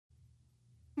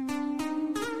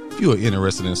you are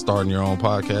interested in starting your own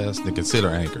podcast, then consider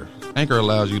Anchor. Anchor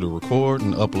allows you to record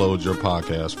and upload your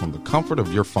podcast from the comfort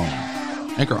of your phone.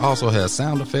 Anchor also has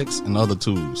sound effects and other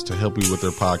tools to help you with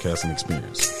your podcasting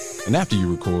experience. And after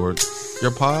you record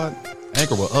your pod,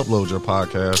 Anchor will upload your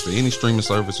podcast to any streaming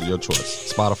service of your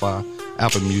choice. Spotify,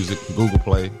 Apple Music, Google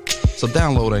Play. So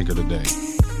download Anchor today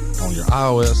on your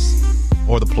iOS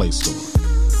or the Play Store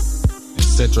and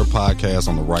set your podcast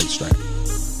on the right track.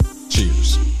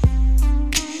 Cheers.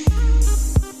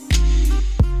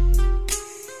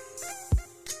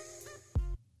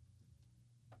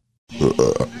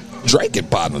 Drinking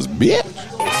partners, bitch.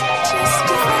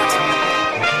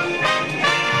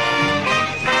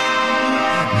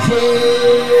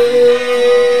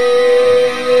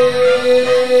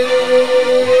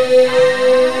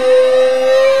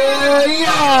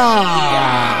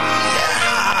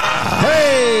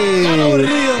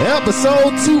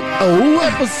 Episode 2-0.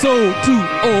 Episode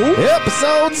 2-0.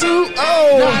 Episode 2-0.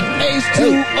 Not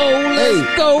H2O.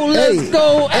 Let's go. Let's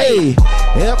go. Hey.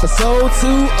 Episode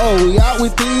 2-0. We out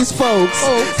with these folks.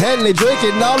 And they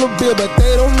drinking all the beer, but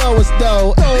they don't know it's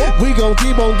dough. We gon'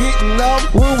 keep on getting up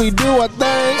when we do our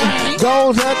thing.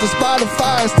 Go have to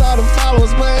Spotify and start to follow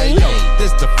us, man. Hey, yo,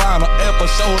 this the final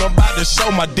episode. I'm about to show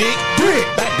my dick.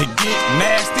 About to get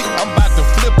nasty. I'm about to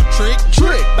flip a trick.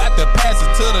 About to pass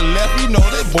it to the left. You know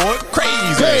that boy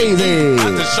crazy.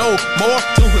 About to show more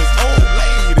to his old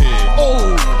lady.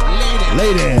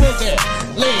 Lady.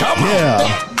 Come on.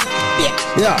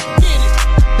 Yeah.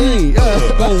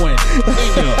 Going.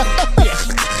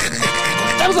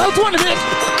 Episode 20, bitch.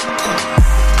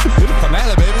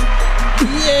 Finale, baby.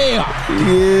 Yeah.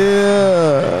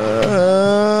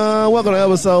 Welcome to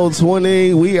episode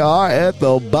 20. We are at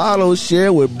the bottle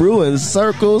share with Brew and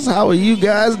Circles. How are you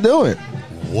guys doing?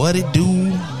 What it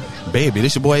do, baby?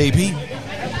 This your boy AP.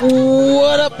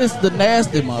 What up? It's the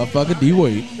nasty motherfucker,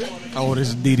 D-Wade. Oh, this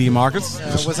is DD Marcus.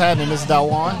 What's happening? This is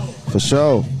Dawan. For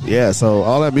sure. Yeah, so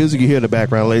all that music you hear in the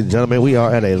background, ladies and gentlemen, we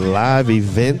are at a live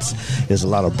event. There's a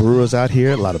lot of brewers out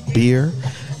here, a lot of beer.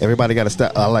 Everybody got a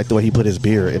style. I like the way he put his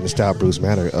beer in the Style Bruce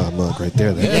Manor mug right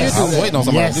there. Yes. I was waiting on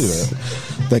somebody to do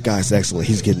that. That guy's excellent.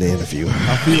 He's getting the interview.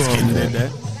 He's getting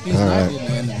that. He's all not right.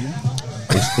 getting the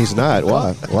interview. He's not.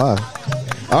 Why?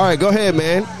 All right, go ahead,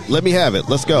 man. Let me have it.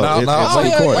 Let's go. No, It's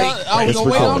wait. recording. It's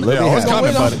recording. Let me have It's it.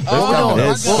 coming, buddy.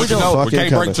 It's But you know, we fucking can't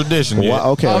break coming. tradition yet.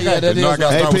 Okay. Okay, that is You know, I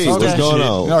gotta Hey, start with P, some what's stupid going shit.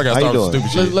 on? You know, I gotta How you start with doing?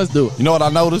 stupid shit. Let's do it. You know what I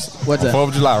noticed? What's that? 4th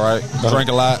of July, right? Drink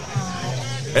a lot.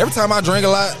 Every time I drink a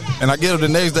lot and I get up the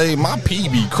next day, my pee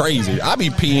be crazy. I be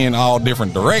peeing all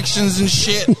different directions and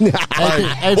shit.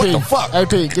 Like, what the fuck?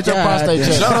 AP, get your prostate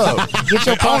checked. Shut up. Get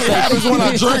your It only prostate happens when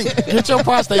I drink. Get your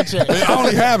prostate checked. It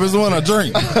only happens when I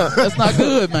drink. That's not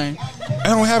good, man. It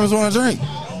only happens when I drink.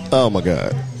 Oh, my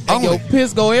God. And your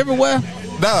piss go everywhere.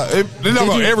 Nah, it don't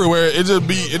go everywhere. It just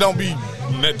be. It don't be.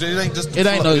 It ain't just. It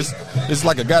ain't no. It's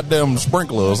like a goddamn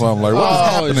sprinkler or something. Like what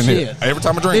is happening here? Every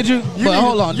time I drink. Did you? But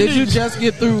hold on. Did you just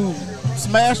get through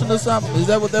smashing or something? Is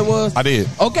that what that was? I did.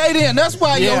 Okay, then that's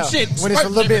why Yeah. your shit. When it's a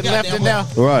little bit left in there.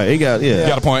 Right. He got, You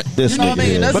got a point. This You know what I nigga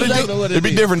mean? here. That's But exactly what it'd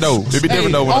be different though. It'd be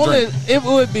different though when I drink. It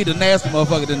would be the nasty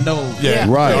motherfucker that knows. Yeah.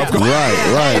 Right.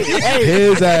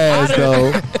 His ass,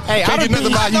 though. Hey, Can't get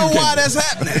nothing by you. I know why that's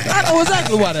happening. I know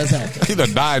exactly why that's happening. He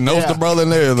done diagnosed the brother in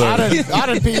there. I done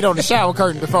peed on the shower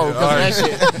curtain before because of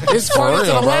that shit. It's squirting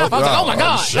to the left. I was like, oh my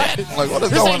God. Shit. Like what is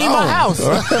This going ain't in my on? house.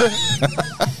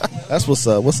 That's what's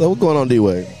up. What's going on,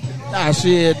 D-Way? Nah,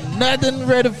 shit. Nothing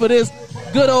ready for this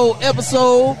good old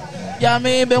episode. Y'all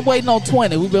mean? Been waiting on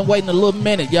 20. We've been waiting a little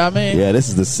minute. Y'all mean? Yeah, this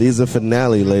is the season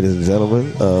finale, ladies and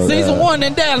gentlemen. Season 1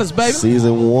 in Dallas, baby.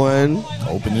 Season 1.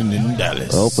 Opening in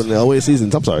Dallas.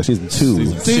 Season 2.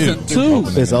 Season 2.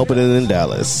 It's opening in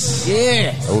Dallas.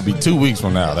 Yeah. That will be 2 weeks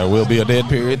from now. There will be a dead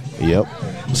period. Yep.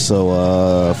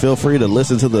 So feel free to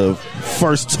listen to the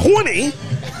first 20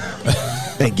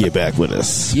 and get back with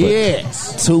us.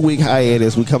 Yes. 2-week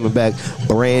hiatus. We coming back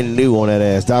brand new on that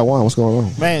ass. Dawan, what's going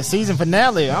on? Man, season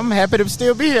finale. I'm happy to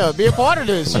still be here, be a part of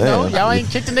this. You know, y'all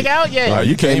ain't kicked the nigga out yet.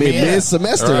 You came in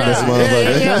mid-semester in this Right.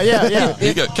 motherfucker. Yeah.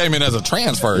 You came in as a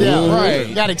transfer. Yeah,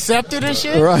 Right. Got accepted and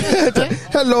shit. Right.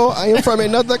 Hello, I am from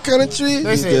another country.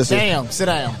 They said, damn, sit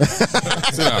down.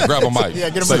 Sit down, grab a mic. Yeah,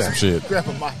 get a say mic. some shit. Grab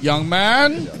a mic. Young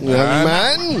man. Young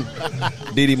man.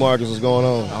 DD Marcus, what's going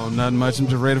on? Oh, nothing much. I'm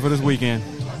just ready for this weekend.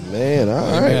 Man, all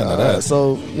right. Amen to that.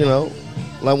 So,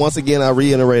 like once again, I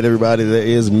reiterate, everybody, there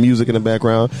is music in the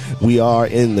background. We are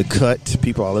in the cut.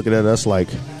 People are looking at us like,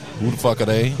 Who the fuck are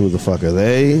they? Who the fuck are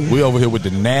they? We over here with the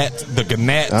gnats, the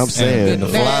gnats, I'm saying and the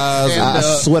flies. and I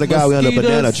swear to God, we under a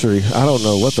banana tree. I don't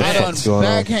know what the I fuck's going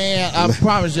on. backhand. I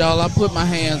promise y'all, I put my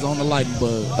hands on the lightning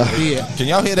bug. Yeah. Can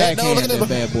y'all hear that? No, Backhand look at that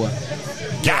that. bad boy.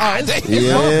 God damn.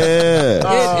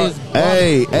 Yeah. It is.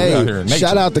 Hey, out here in nature.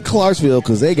 shout out to Clarksville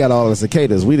because they got all the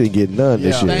cicadas. We didn't get none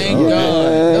this year. Thank God.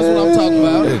 That's what I'm talking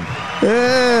about.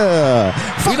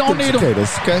 Yeah. We don't need 'em.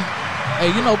 cicadas, okay? Hey,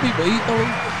 you know people eat those.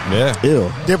 Yeah.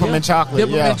 Ew. Dip them in chocolate. Dip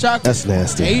them yeah. in chocolate. That's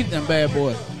nasty. They eat them bad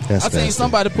boy. That's I seen nasty.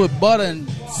 somebody put butter and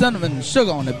cinnamon and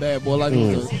sugar on that bad boy, like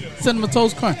it was a cinnamon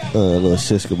toast crunch. Little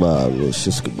shish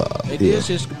kebab. They did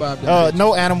shish kebab.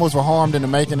 No animals were harmed in the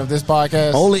making of this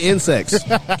podcast. Only insects.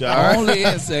 Only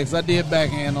insects. I did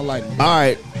backhand the lightning. All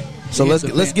right. So Here's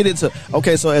let's the get into.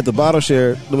 Okay, so at the bottle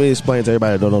share, let me explain to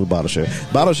everybody that don't know the bottle share.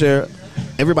 Bottle share,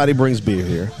 everybody brings beer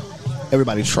here.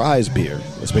 Everybody tries beer.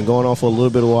 It's been going on for a little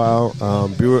bit of a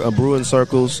while. Brewing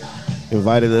Circles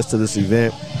invited us to this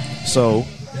event, so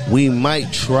we might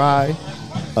try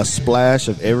a splash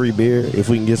of every beer if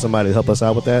we can get somebody to help us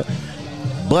out with that.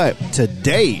 But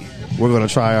today we're going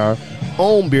to try our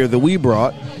own beer that we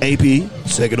brought. AP,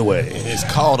 take it away. It's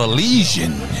called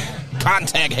Elysian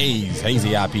Contact Haze,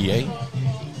 hazy IPA.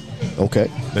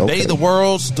 Okay. The day the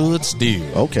world stood still.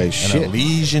 Okay, and shit.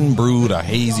 Elysian brewed a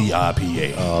hazy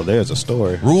IPA. Oh, there's a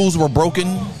story. Rules were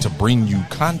broken to bring you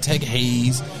contact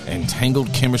haze and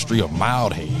tangled chemistry of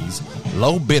mild haze,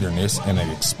 low bitterness, and an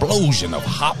explosion of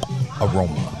hop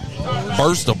aroma.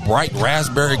 Burst of bright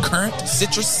raspberry currant,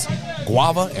 citrus,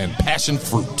 guava, and passion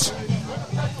fruit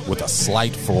with a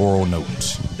slight floral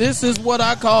note. This is what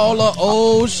I call a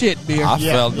old shit beer. I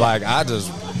felt like I just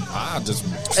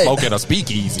spoke at a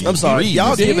speakeasy. I'm sorry. Read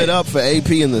Y'all this. give it up for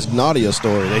AP in this Nadia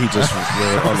story that he just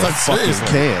read on the Like, fucking seriously.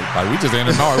 can. Like, we just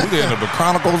ended the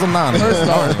Chronicles of Narnia.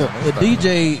 First off, the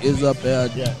DJ is up there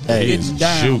Hey, getting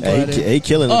down. shoot. Hey,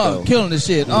 killing it, though. Killing the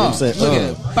shit. You know what I'm saying? Look at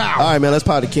it. Bow. All right, man, let's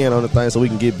pop the can on the thing so we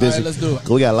can get busy. All right, let's do it. 'Cause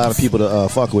we got a lot of people to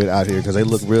fuck with out here because they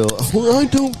look real. Well, I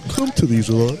don't come to these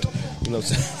a lot. You know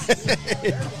what I'm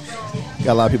saying?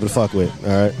 Got a lot of people to fuck with.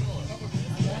 All right.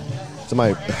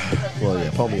 Somebody, well, yeah,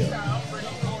 pull me up.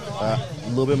 A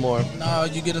little bit more. No,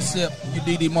 you get a sip. You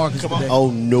DD Marcus today.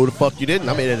 Oh, no, the fuck you didn't.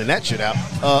 I'm editing that shit out.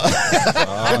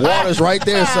 Water's right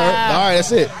there, sir. All right,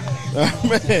 that's it.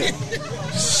 Man.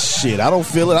 Shit, I don't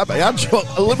feel it. I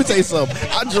drunk. Let me tell you something.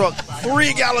 I drunk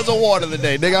 3 gallons of water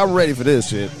today, nigga. I'm ready for this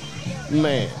shit.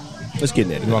 Man. Let's get in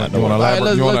there. You want to right,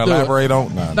 let's do it. elaborate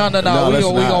on? No, No, we let's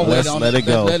gonna not. wait Let's on let it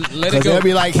go. Let it Because go. they'll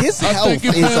be like, his I health think you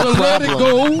is a better let it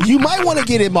problem. go. You might want to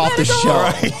get him off the show.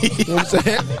 You know what I'm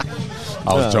saying?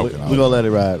 I was joking. We're going to let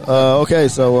it ride. Okay,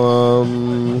 so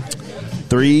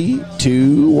 3,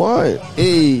 2, 1.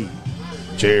 Hey.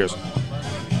 Cheers.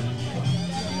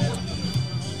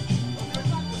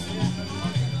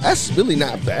 That's really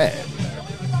not bad.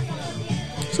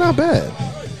 It's not bad.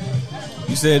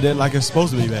 You said that like it's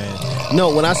supposed to be bad.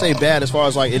 No, when I say bad, as far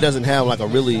as like it doesn't have like a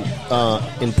really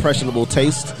impressionable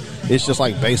taste. It's just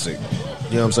like basic.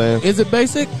 You know what I'm saying? Is it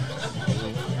basic?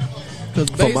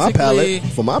 For my palate,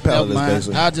 it's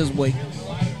basic. I'll just wait.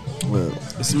 Yeah.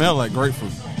 It smells like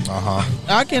grapefruit.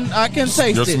 I can taste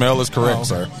Your it. smell is correct,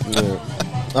 sir. Yeah.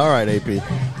 All right, AP.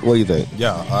 What do you think?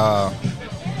 Yeah,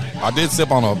 I did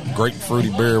sip on a great fruity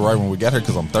beer right when we got here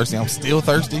because I'm thirsty. I'm still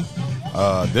thirsty.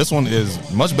 This one is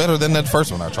much better than that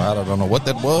first one I tried. I don't know what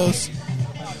that was.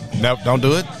 No, don't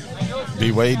do it.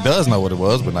 D-Wade does know what it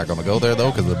was, but not going to go there,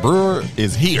 though, because the brewer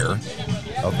is here.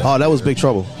 Okay. Oh, that was Big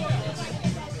Trouble.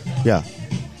 Yeah.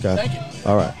 Okay. Thank you.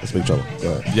 All right, that's Big Trouble.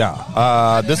 Go ahead.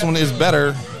 Yeah, this one is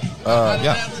better.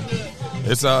 Yeah,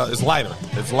 it's lighter.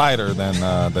 It's lighter than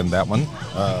that one.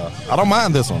 I don't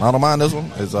mind this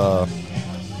one. It's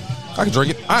I can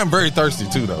drink it. I'm very thirsty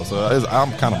too, though, so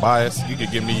I'm kind of biased. You could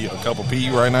give me a cup of pee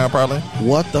right now, probably.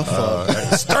 What the fuck?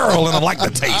 Sterile, and I like the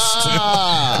taste.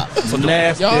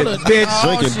 Nasty Y'all done- Bitch, oh,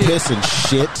 drinking shit. piss and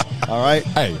shit. All right.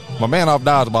 Hey, my man off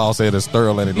dodgeball said it's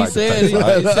sterile and he He likes the said, taste.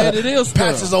 he said it is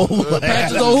sterile. Patches old hula.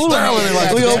 Patches old hula. Sterile and he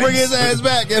likes We the gonna bring taste. his ass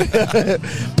back.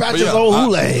 Patches But yeah, old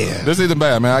hula. hand. This isn't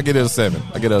bad, man. I get it a 7.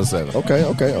 Okay.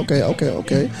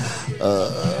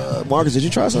 Marcus, did you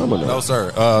try some or no? No,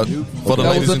 sir. For the That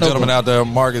ladies was a and no-go. gentlemen out there,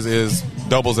 Marcus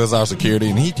doubles as our security,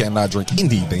 and he cannot drink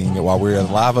anything while we're at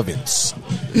live events.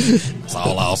 That's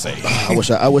all I'll say. I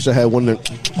wish I had one that.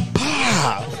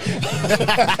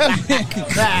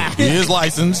 He is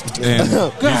licensed, and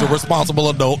he's a responsible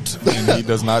adult, and he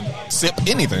does not sip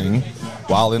anything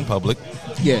while in public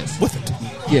Yes. with it.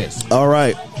 Yes. All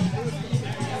right.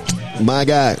 My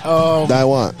guy.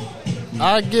 Daiwan.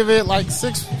 I give it like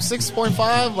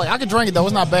 6.5. Like I could drink it though.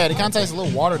 It's not bad. It kind of tastes a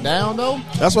little watered down though.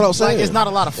 That's what I was saying. Like, it's not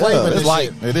a lot of flavor. Yeah, It's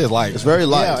light. It is light. It's very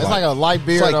light. Yeah, it's like a light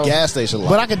beer. It's like though. gas station light.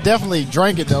 But I could definitely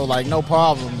drink it though. Like no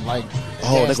problem. Like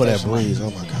there go that station breeze. Oh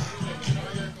my god.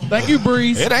 Thank you,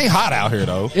 Breeze. It ain't hot out here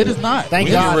though. It is not. Thank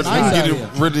We God. get Nice out rid, here.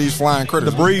 rid of these flying critters.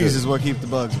 The breeze is what keeps the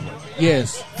bugs away.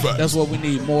 Yes, Facts. that's what we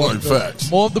need. More, Like of the, facts.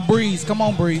 more of the Breeze. Come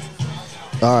on, Breeze.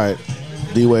 All right,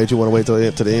 D-Wade, you want to wait till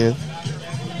the end?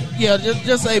 Yeah,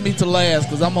 just save me to last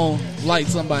because I'm gonna light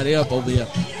somebody up over here.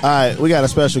 All right, we got a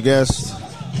special guest,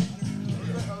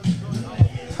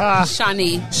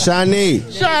 Shani. Shani.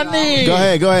 Shani.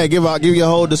 Go ahead. Give your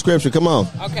whole description. Come on.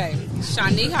 Okay.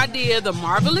 Shani Hadia, the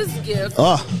marvelous gift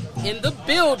in the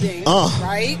building,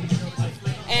 right?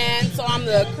 And so I'm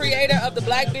the creator of the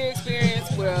Black Beer Experience.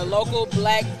 We're a local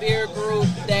black beer group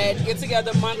that get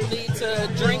together monthly to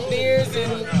drink beers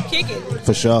and kick it.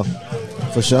 For sure.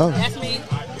 That's me.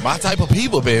 My type of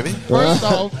people, baby. First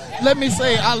off, let me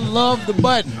say I love the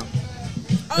button.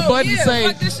 The button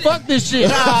say, fuck this shit.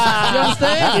 You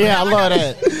understand? Yeah, I love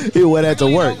that. He wear that to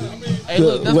work. Hey,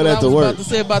 look, that's Wear what I that to was work. about to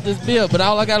say about this beer, but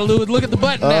all I got to do is look at the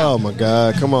button now. Oh my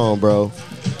God! Come on, bro.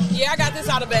 Yeah, I got this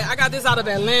out of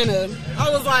Atlanta. I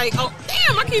was like, oh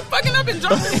damn, I keep fucking up and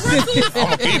dropping pretzels. I'm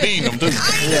gonna keep eating them too.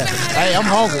 Yeah. Hey, I'm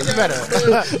hungry. You better.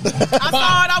 I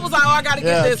saw it. I was like, oh, I gotta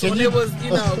get this can one. you- It was,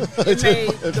 it made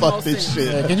the Fuck most this sense.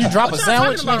 shit. Can you drop a What y'all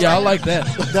talking sandwich? about Yeah, I right like that.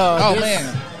 Oh,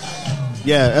 man.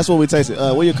 Yeah, that's what we tasted.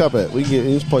 Where your cup at? We can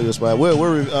you just put your spot. We're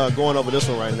going over this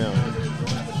one right now.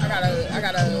 I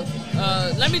gotta.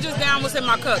 Let me just down what's in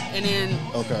my cup, and then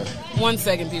Okay. 1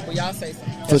 second, people. Y'all say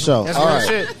something. For sure. That's All real right.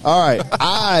 shit. All right.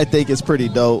 I think it's pretty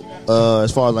dope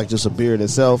as far as like just a beer in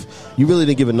itself. You really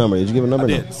didn't give a number. Did you give a number? I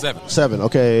No. did. 7. 7.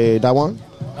 Okay, Dawan?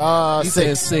 He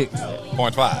said 6.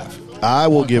 0.5. I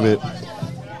will give it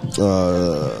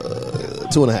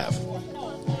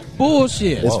 2.5.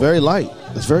 Bullshit. It's very light.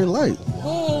 It's very light.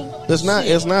 Bull. It's not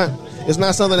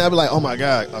something that I'd be like, oh my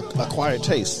God, acquired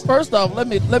taste. First off, let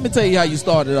me tell you how you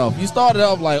started off. You started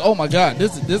off like, oh my God,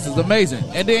 this is amazing,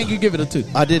 and then you give it a 2.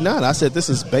 I did not. I said this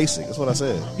is basic. That's what I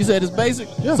said. You said it's basic.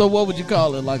 Yeah. So what would you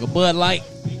call it? Like a Bud Light?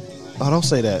 Oh, don't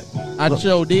say that. I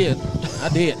sure did. I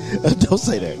did. Don't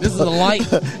say that. This is a light.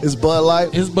 It's Bud Light.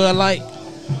 It's Bud Light.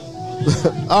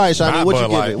 All right, Shani, Not what you Bud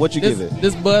give Light. it? What you This, give it?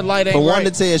 this Bud Light ain't From 1 right.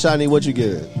 to 10, Shani, what you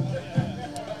give it?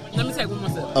 Let me take one more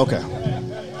sip. Okay.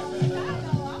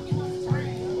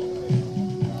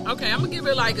 Okay, I'm gonna give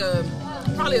it like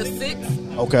probably a 6.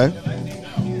 Okay.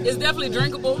 It's definitely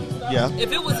drinkable. Yeah.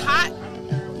 If it was hot,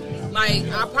 like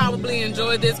I probably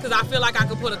enjoyed this because I feel like I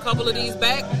could put a couple of these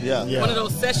back. Yeah. Yeah. One of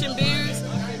those session beers,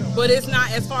 but it's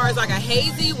not as far as like a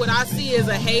hazy. What I see is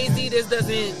a hazy. This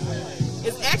doesn't.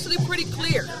 It's actually pretty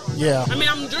clear. Yeah. I mean,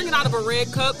 I'm drinking out of a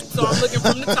red cup, so I'm looking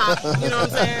from the top. You know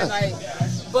what I'm saying? Like,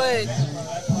 but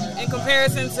in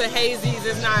comparison to hazies,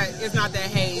 it's not that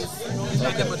haze. It's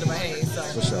not that much of a haze. So.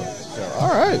 For sure. All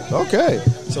right. Okay.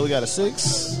 So we got a 6.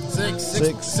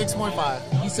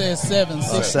 6.5. He said 7,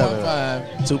 6.5.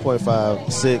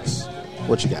 2.5, 6.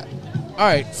 What you got? All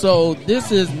right, so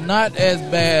this is not as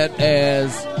bad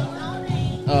as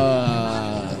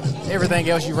Everything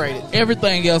else you rated.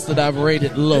 everything else that I've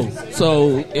rated low.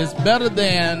 So it's better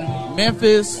than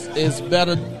Memphis. It's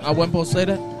better. I wasn't supposed to say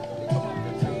that.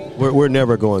 We're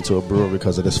never going to a brewery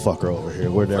because of this fucker over here.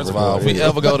 We're never First of all, if going. we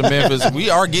ever go to Memphis, we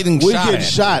are getting we shot getting at.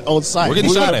 shot on site. We're getting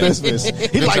We shot go to at. Memphis. He's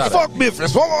Getting like, shot at. fuck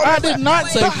Memphis. I did not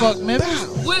say fuck Memphis.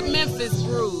 What Memphis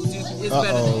brews is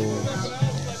better than?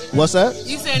 What's that?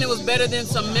 You saying it was better than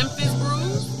some Memphis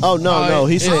brews? Oh no.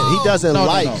 He said he doesn't No, no,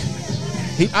 like. no.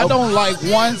 He, I don't like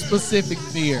one specific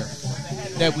beer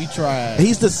that we tried.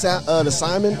 He's the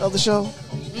Simon of the show.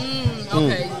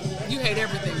 Okay, you hate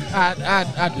everything.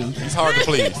 I do. He's hard to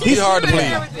please. He's hard to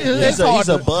please. It's hard He's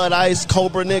a to- Bud Ice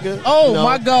Cobra nigga. Oh you know?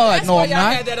 my God! That's No, why I'm y'all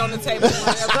not. had that on the table. I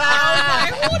was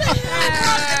like, who the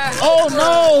heck? Oh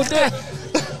no!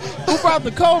 Who brought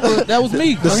the Cobra? That was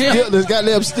me. This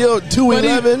goddamn still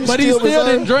 211. But he still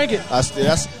didn't drink it.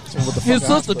 That's what the fuck. His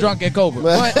sister drunk that Cobra.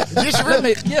 But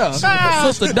yeah, his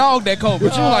sister dogged that Cobra.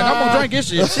 She was like, "I'm gonna drink this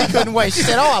shit." She couldn't wait. She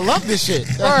said, "Oh, I love this shit."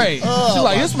 Right? She's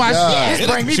like, "It's my God. shit."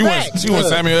 Bring me she back. Went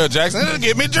Samuel L. Jackson. It'll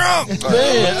get me drunk.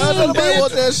 Nobody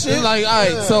want that She's shit. like, "All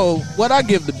right, so what I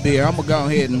give the beer? I'm gonna go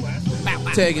ahead and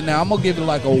tag it now. I'm gonna give it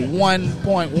like a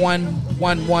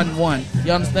 1.1111.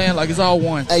 You understand? Like it's all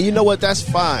one. Hey, you know what? That's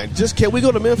fine. Just can we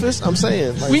go to Memphis? I'm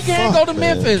saying like, We can't fuck, go to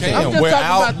man. Memphis. I'm Damn, just we're talking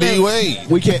out about that. D-Wade.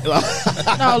 We can't.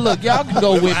 No, look, y'all can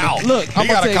go with me. Out. Look, I'm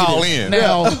He gonna gotta tell call you this. in.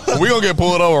 Now, We gonna get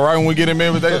pulled over right when we get in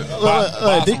Memphis. They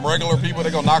buy D- some regular people.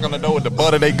 They gonna knock on the door with the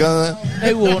butt of their gun.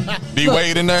 they will. D look,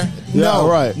 Wade in there. Yeah,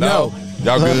 right. No,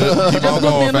 Y'all good? Keep on Just put me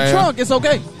going, in the fam. trunk. It's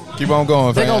okay. Keep on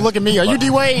going, They fam. gonna look at me. Are you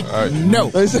D-Wade? Right. No. No,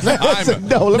 let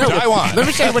me Taiwan. Let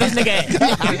me show you what this nigga at.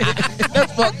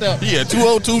 That's fucked up. Yeah,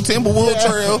 202 Timberwood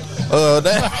Trail.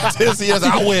 That Tennessee is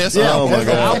out west. Oh my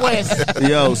God. Out west.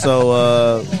 Yo,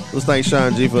 so let's thank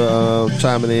Sean G for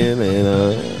chiming in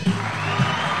and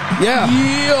yeah.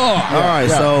 Yeah. All right,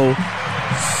 so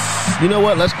you know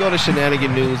what? Let's go to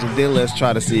shenanigan news and then let's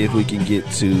try to see if we can get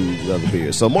to the other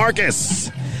beers. So Marcus,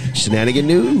 shenanigan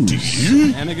news.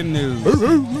 Shenanigan news.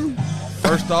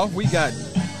 First off, we got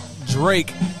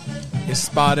Drake is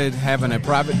spotted having a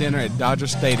private dinner at Dodger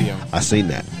Stadium. I seen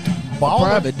that.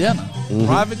 Private dinner.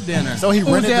 Private dinner. So he Who's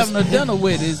rented having a this. dinner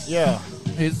with his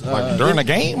his Like during the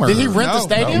game? Or? Did he rent the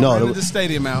stadium? No, rented the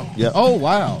stadium out Yeah. Oh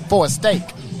wow. For a steak.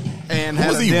 and Who had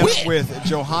was a he dinner with?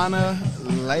 Johanna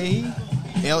Leigh,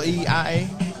 Leia.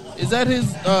 Is that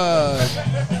his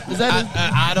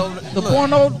I don't. the look,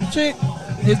 porno chick?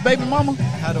 His baby mama?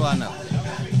 How do I know?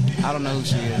 I don't know who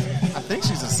she is. I think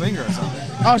she's a singer or something.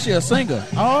 Oh, she a singer.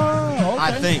 Oh, okay.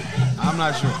 I think. I'm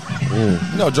not sure.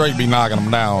 You know Drake be knocking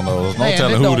them down, though. No Man,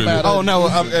 telling it who don't it is. matter. Oh no,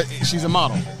 she's a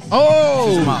model. She's a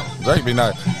Oh, model. Drake be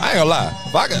knocking. I ain't gonna lie.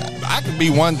 If I could be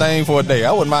one thing for a day,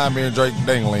 I wouldn't mind being Drake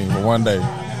Dingling for one day.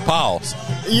 Pause.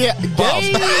 Yeah.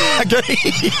 Pause. Gay.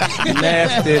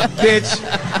 Nasty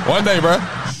bitch. One day, bro.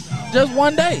 just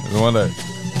one day. One day.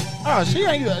 Oh, she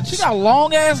got a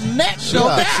long ass neck though.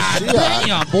 God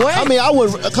damn, boy. I mean, I would.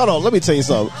 Hold on, let me tell you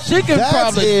something. She can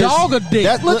probably dog a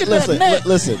dick. Look at listen, that neck.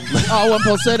 Listen, Oh, I wasn't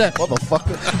supposed to say that.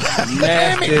 motherfucker.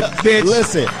 Damn it. Bitch.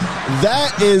 Listen,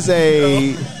 that is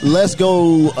a let's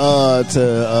go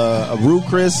to a Brew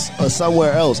Chris or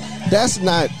somewhere else. That's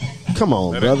not. Come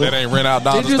on, That brother. ain't rent out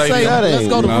Dodger Did you say Stadium. That let's ain't-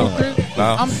 go to no. Blue Chris? No.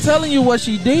 I'm telling you what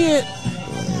she did.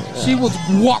 She was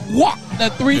walk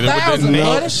that 3,000, No,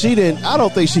 buddy. She didn't. I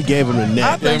don't think she gave him the I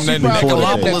neck. think Gave him she that probably did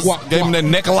that Nicolopolis. walk. Gave him that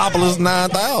Nicolopolis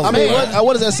 9,000. I mean,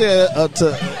 what does that say?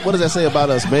 What does that say about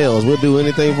us males? We'll do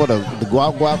anything for the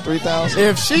guap guap 3,000.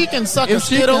 If she can suck a If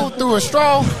she Skittle can- through a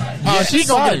straw, she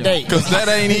gonna get a date. Because that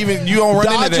ain't even, you don't run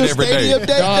into Dodger that every day. Stadium date,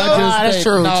 Dodger though? that's Stadium.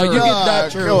 true, No, true. you get God,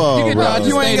 Dodger. come on, You get bro. Dodger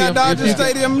You ain't got Stadium Dodger if you-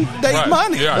 Stadium date Right.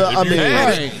 money. Yeah, if I you mean- had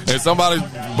Right. it, and somebody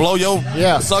blow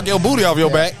Yeah. suck your booty off your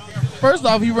back. First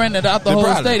off, he rented out the They whole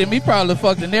probably- stadium. He probably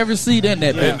fucked in every seat in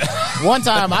that bitch. One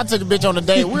time I took a bitch on a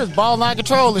date. We was balling out of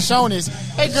control and Shoney's.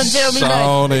 They couldn't tell me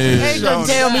nothing. They couldn't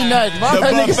tell me nothing.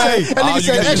 That nigga said, All you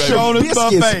can eat, extra baby.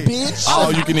 biscuits, Buffet. bitch.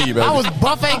 All you can eat, baby. I was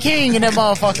buffet king in that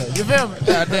motherfucker. You feel me?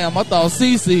 Goddamn, I thought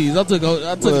CC's. I took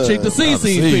a chick to CC's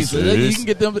pizza. CC's. You can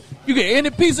get them. You get any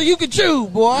pizza you can chew,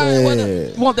 boy. Yeah.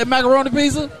 You want that macaroni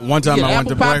pizza? One time You get I went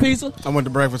to apple pie breakfast. pizza. I went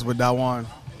to breakfast with Dawan.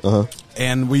 Uh-huh.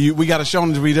 And we got a show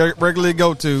that we regularly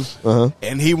go to,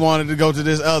 and he wanted to go to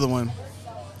this other one.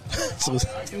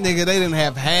 Nigga, they didn't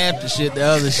have half the shit the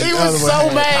other shit. He the other was one so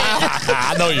had. mad.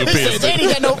 I know you're He said pissed. they ain't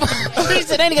got no. He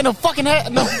said they ain't got no fucking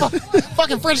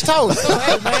fucking French toast. So,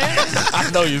 hey, man, I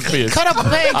know you're pissed. cut up a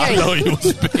pancake. I know you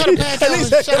was Cut a pissed. pancake. And he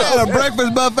said Shut they had up. a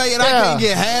breakfast buffet, and I Yeah. can't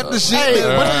get half the shit. Hey,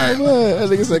 that- what- That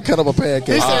nigga said cut up a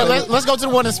pancake. He said, let's go to the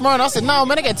one in Smyrna. I said, no,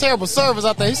 man, they got terrible service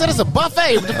out there. He said, it's a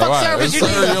buffet. What the fuck Right, service you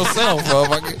serve need? yourself,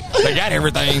 motherfucker. They got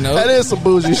everything, though. That is some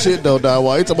bougie shit, though,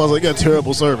 Dawah. He talking about like, you got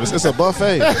terrible service. It's a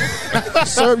buffet.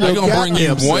 Serve your They're going to bring you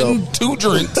goddamn self. 1-2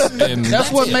 drinks. And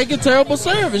That's what make it terrible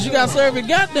service. You got to serve your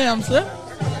goddamn self.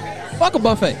 Fuck a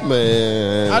buffet.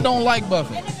 Man. I don't like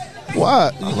buffet. Why?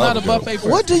 It's not a buffet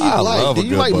person. What do you I like? love Do a you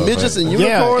good like buffet. midgets and Yeah,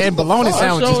 unicorns? and bologna I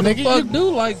sandwiches, sure the nigga. fuck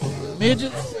do like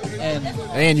midgets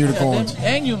And unicorns.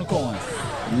 and unicorns.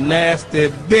 Nasty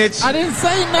bitch. I didn't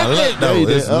say I nothing. like, No, no, you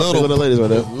it's did. With the little. ladies right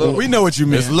there. We know what you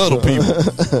mean. It's little people.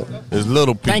 It's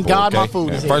little people. Thank God my okay?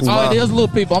 food is And first of Oh, all, it is little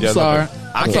people. I'm yeah, sorry. look,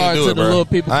 I I'm can't sorry do to it, the bro. little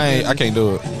people. I can't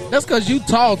do it. That's because you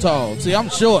tall. See, I'm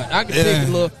short. I can Yeah. pick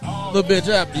a little bitch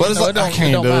up. But it's like, I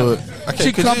can't do it. I can't. She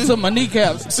could could come you- to my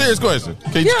kneecaps. Serious question.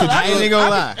 Could Yeah, you I do it? ain't gonna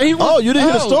lie. He was, Oh, you didn't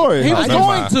hear the story. He was Never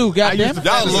going mind. to. Goddamn used it. to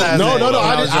Y'all look- fantasize No, that. no, no. I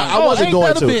wasn't ain't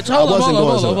going that a to. bitch? I Hold on, wasn't hold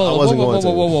going on, to. hold I on, wasn't whoa, going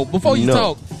whoa, whoa, whoa, whoa. to. Before you No.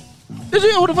 talk, did you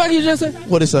hear what the fuck you just said?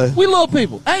 What'd he say? We little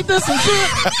people. Ain't this some shit?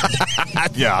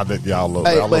 Yeah, I think y'all look.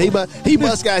 Hey, y'all but look. he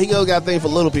must got a thing for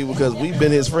little people because we've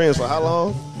been his friends for how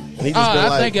long? And he just been I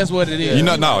like, think that's what it is. You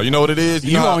know what it is.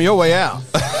 You on your way out.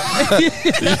 gotta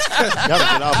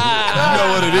get off of You know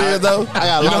what it is, though. I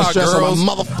got a You lot know of how stress girls- on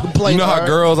my motherfucking plate. You know how Art.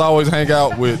 girls always hang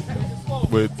out with.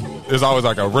 There's always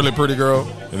like a really pretty girl,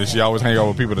 and then she always hang out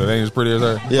with people that ain't as pretty as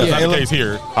her. Yeah. That's not the case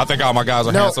here. I think all my guys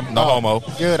are handsome, no homo.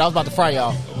 Good, I was about to fry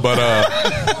y'all. But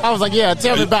I was like, yeah,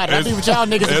 tell me about it. I be with y'all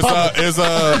niggas in public.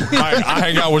 I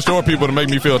hang out with short people to make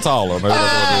me feel taller. Maybe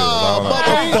that's what it is. I don't know.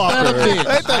 Ain't that a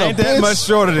bitch. Ain't that much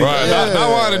shorter than Right. you.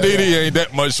 Not Wine and DD ain't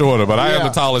that much shorter, but I am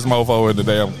the tallest mofo in the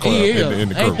damn club in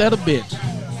the crew. Ain't that a bitch?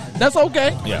 That's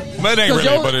okay. Yeah. But it ain't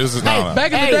really, but it's just not.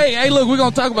 Back in the day, hey, look, we're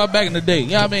going to talk about back in the day. You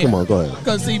know what I mean? Come on, go ahead.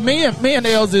 Because, see, me and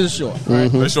Els is short.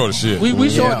 Right? They short as shit. We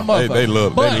short the motherfucker. They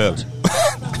love it.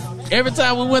 Every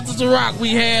time we went to Ciroc,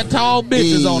 we had tall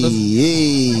bitches on us.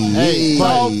 Hey,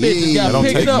 tall bitches That got don't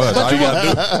picked take up. much.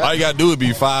 But All you gotta do is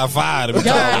be 5'5" to be tall.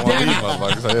 God One of damn these it.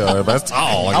 motherfuckers. Yeah, that's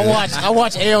tall. I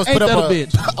watch Els Ain't put that up a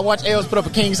bitch? I watch Els put up a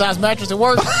king size mattress at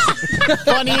work.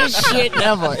 Funniest shit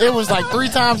ever. It was like 3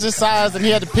 times this size, and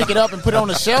he had to pick it up and put it on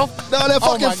the shelf. No, that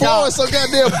Oh fucking my floor God. is so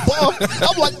goddamn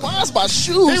buff. I'm like, why is my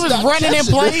shoes? He was not running in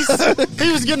catching place. it?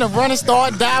 He was getting a running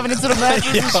start, diving into the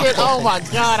mattress and shit. Oh my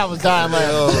God, I was dying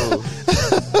laughing.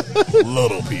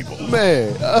 Little people.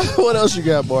 Man, what else you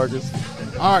got, Marcus?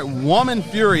 All right, woman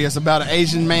furious about an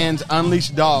Asian man's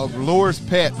unleashed dog lures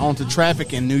pet onto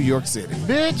traffic in New York City.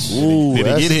 Bitch. Ooh, Did it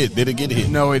that's- get hit? Did it get hit?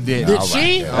 No, it didn't. Did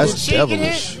she? That's Did she get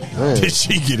devilish. hit? Man. Did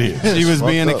she get hit? She was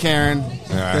fucked being a up. Karen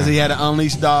because he had an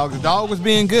unleashed dog. The dog was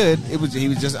being good. He was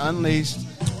just unleashed.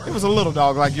 It was a little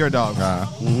dog like your dog.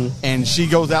 And she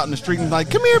goes out in the street and is like,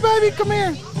 "Come here, baby, come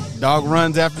here." Dog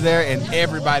runs after there, and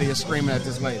everybody is screaming at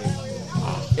this lady.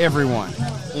 Everyone.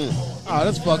 Oh,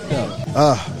 that's fucked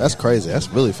up. That's crazy. That's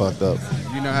really fucked up.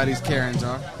 You know how these Karens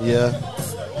are. Yeah.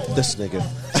 This nigga.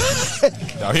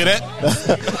 Y'all hear that?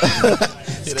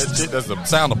 Hear that shit? That's the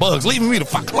sound of bugs. Leave me the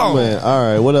fuck alone. Man, all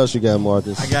right. What else you got,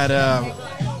 Marcus? I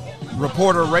got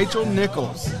reporter Rachel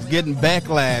Nichols getting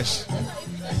backlash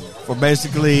for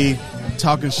basically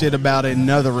talking shit about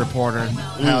another reporter,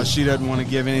 how she doesn't want to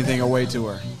give anything away to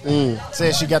her.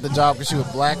 Said she got the job because she was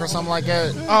black or something like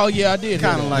that. Oh, yeah, I did.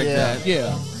 Kind of hear like Yeah. that.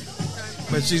 Yeah.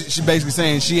 But she basically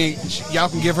saying y'all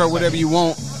can give her whatever you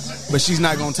want, but she's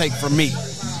not going to take from me.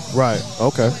 Right.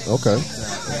 Okay.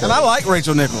 And I like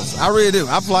Rachel Nichols. I really do.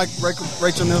 I've liked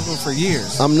Rachel Nichols for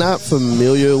years. I'm not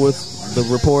familiar with the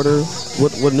reporter.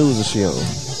 What news is she on?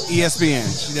 ESPN.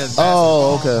 She does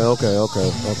Oh, basketball. okay.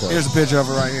 Here's a picture of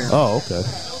her right here. Oh, okay. I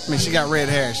mean, she got red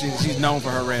hair. She's known for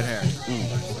her red hair.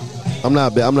 I'm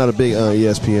not a big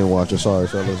ESPN watcher. Sorry,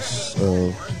 fellas.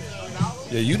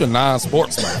 Yeah, you the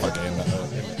non-sports motherfucker.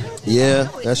 Yeah,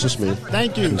 that's just me.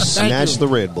 Thank you. Snatch the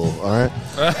Red Bull. All right.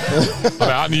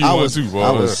 I need one too, boy.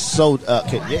 I was so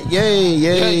okay.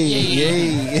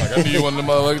 Yay. Like, I need one of them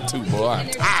motherfuckers too, boy. I'm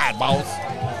tired, boss.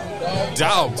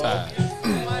 Dog tired.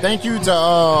 Thank you to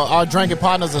our drinking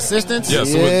partners' assistants. Yeah,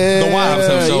 so the wives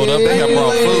have showed up. They have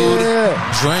brought food,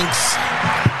 drinks,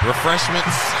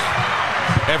 refreshments,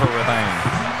 Everything.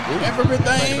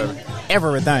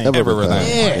 Everything.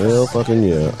 Real fucking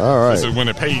yeah. All right. This is when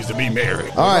it pays to be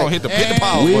married. All right. Hit the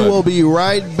pause We button. will be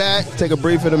right back. Take a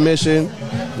brief intermission.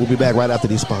 We'll be back right after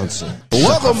these sponsors.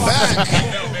 Welcome back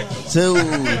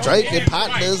to Drinking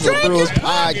Partners of Brewers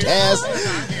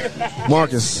Podcast.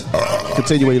 Marcus,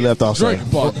 continue where you left off. Sir.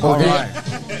 All right.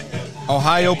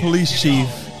 Ohio police chief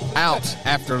out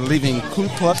after leaving Ku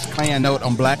Klux Klan note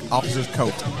on black officer's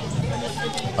coat.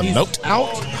 A note? Out?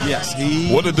 Yes, he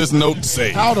What did this note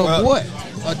say? Out of what?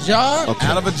 A job?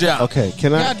 out of a job. Okay,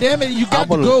 can I? God damn it, you got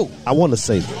wanna, to go. I want to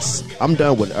say this. I'm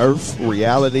done with Earth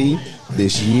reality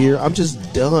this year. I'm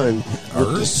just done with the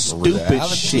Earth stupid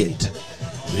reality? shit.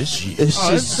 This year. It's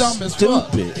Oh, just it's dumb as fuck.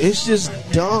 stupid. It's just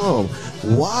dumb.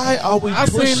 Why are we I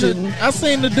pushing?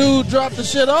 seen the dude drop the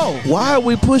shit off. Why are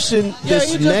we pushing Yeah,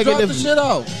 this he just negative? dropped the shit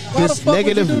off. Why the This fuck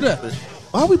negative. would you do that?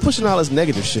 Why are we pushing all this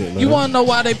negative shit, man? You want to know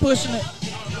why they pushing it?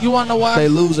 You want to know why? They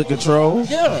losing control.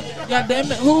 Yeah. God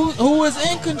damn it. Who is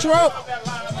in control?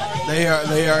 They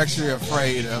are actually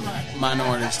afraid of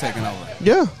minorities taking over.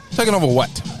 Yeah. Taking over what?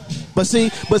 But see,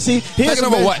 here's Taking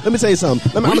over what? Let me tell you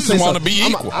something. I'm We gonna just say wanna something. be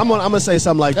equal. I'm gonna say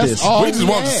something like That's this. all We just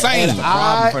want the same. That's the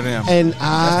problem for them. And the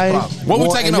I, problem. What we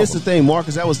want- taking and this is over? the thing,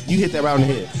 Marcus. You hit that right on the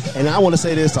head. And I want to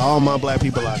say this to all my black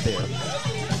people out there: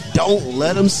 don't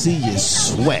let them see you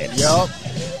sweat. Yup.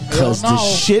 Cause Hell the no.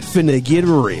 shit finna get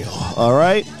real. All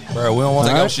right. Bro, we don't want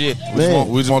to take All out right. shit. Man.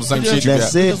 We just want the same shit you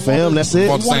That's got. it, fam. That's it.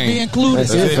 Want You want to be Same. included.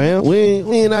 That's That's it, it. fam. We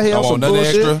ain't out here I on some want nothing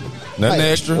bullshit. extra. Nothing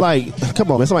extra. Like,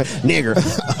 come on, man. Somebody,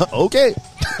 nigger. Okay.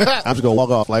 I'm just gonna walk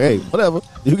off. Like, hey, whatever.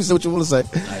 You can say what you want to say.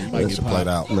 That shit played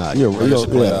out. Nah, you're That shit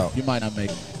played yeah. out. You might not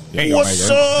make it. You ain't gonna What's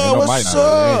make it. up? Ain't no What's might not. You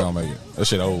up? ain't gonna make it. That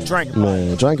shit old. Drink.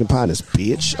 Man, drinking partners,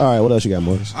 bitch. All right, what else you got,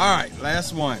 Marcus? All right,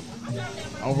 last one.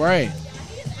 All right.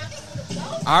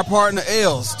 Our partner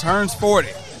Els turns 40.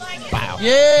 Wow.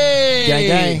 Yay! Gang,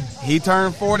 gang. He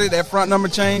turned 40, that front number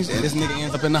changed, and this nigga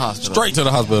ends up in the hospital. Straight to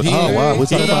the hospital. Oh, wow. We're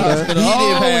talking about that. He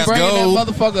didn't pass bringing go. that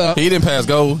motherfucker up. He didn't pass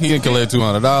go. He didn't collect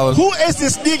 $200. Who is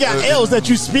this nigga else that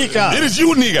you speak of? It is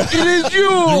you, nigga. It is you.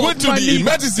 You went to my the nigga.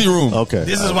 emergency room. Okay.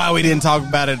 This is why we didn't talk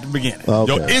about it at the beginning.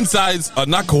 Okay. Your insides are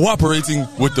not cooperating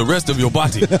with the rest of your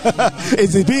body.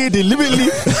 Is it being deliberately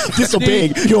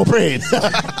disobeying your brain?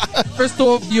 First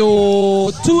off,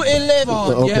 your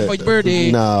 211 yeah, for your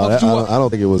birthday. No, Fucked you up. I don't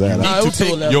think it was that. Nah, it To was take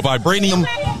 211. your vibranium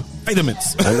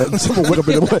vitamins. And then someone went up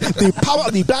in the power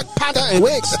of the Black Panther and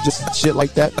wigs, just shit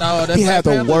like that. No, that's he had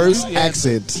Black the Panther. worst Yeah.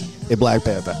 accent in Black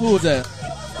Panther. Who was that?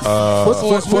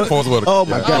 What's- Force Whitaker. Oh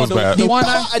my Yeah, god! it was bad. The one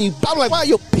I'm like, why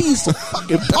you piece of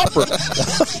fucking pepper?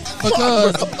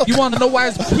 Because you want to know why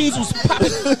his peas was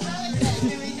popping?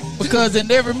 Because in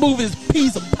every movie, his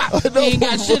peas are popping. He ain't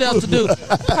got shit else to do.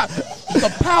 Pop.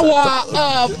 The power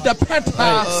of the Panther.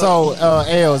 Hey, so,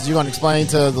 Els, you gonna explain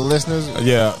to the listeners?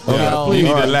 Yeah, Okay. you need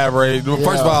to Alright. elaborate.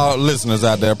 First of all, listeners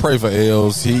out there, pray for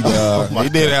Els. He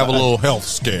did have a little health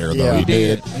scare, though. Yeah. He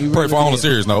did. He Pray really for on a did.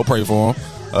 serious note. Pray for him.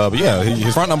 But yeah,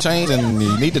 his front number changed, and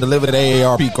you need to deliver the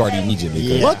AARP card immediately.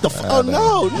 Yeah. What the fuck? Oh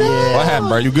no, no! What happened,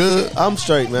 bro? You good? I'm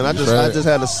straight, man. I just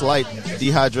had a slight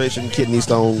dehydration, kidney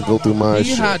stone go through my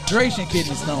shit. Dehydration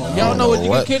kidney stone. Y'all know know where you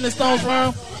what. get kidney stones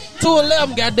from?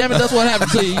 211, goddammit, that's what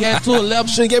happened to you. You had 211.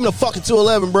 Should have gave me the fucking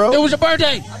 211, bro. It was your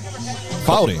birthday.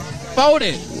 40.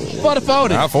 40. For the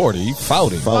 40. Not 40. You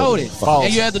 40. 40. False.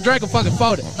 And you had to drink a fucking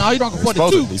 40. No, you drunk a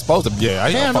 42. He's supposed to. Yeah,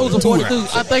 I Damn, it was a 42.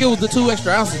 I think it was the 2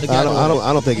 extra ounces. I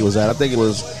don't think it was that. I think it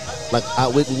was like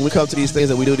when we come to these things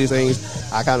and we do these things,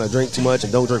 I kind of drink too much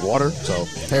and don't drink water. So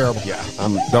Terrible. yeah,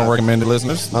 don't recommend it,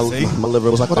 listeners. my liver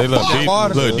was like, what Hey, the look,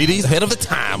 fuck? DD's ahead of the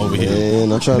time over here.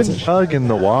 And I'm trying to. Chugging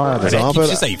the water. That keeps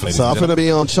you safe, ladies So I'm and gonna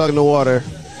be on chugging the water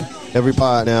every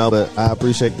pod now, but I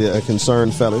appreciate the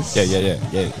concern, fellas. Yeah.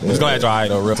 I'm glad you're all right,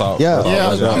 though. Real talk. Yeah.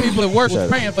 Yeah. Yeah. People at work was Appreciate it.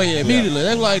 praying for you immediately.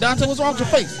 They were like, Dante, what's wrong with your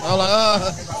face? I was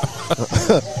like,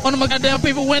 one of my goddamn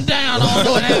people went down. I don't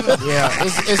know what happened. Yeah,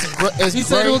 it's He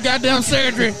said it was great. goddamn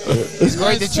surgery. It's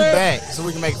great that you back, so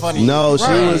we can make fun of you. No,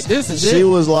 Right. This is she it.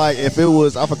 was like, if it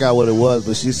was, I forgot what it was,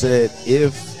 but she said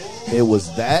if it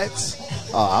was that,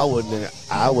 I wouldn't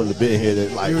have been here.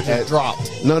 To, like, You were just dropped.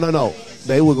 No.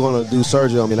 They were gonna do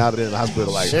surgery on me, and I'd have been in the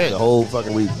hospital like Shit. the whole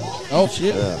fucking week. Oh,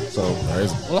 shit. Yeah, so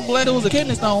Well, I'm glad it was a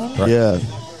kidney stone. yeah,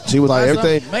 she was like That's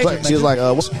everything. major, But she was like,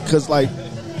 because like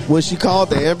when she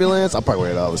called the ambulance, I probably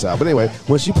wear it all this out. But anyway,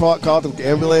 when she called the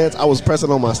ambulance, I was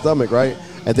pressing on my stomach, right?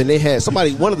 And then they had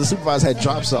one of the supervisors had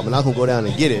dropped something, and I was gonna go down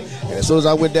and get it. And as soon as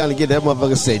I went down to get it, that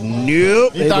motherfucker said,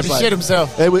 "Nope." He thought he shit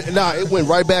himself. It went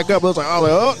right back up. It was like,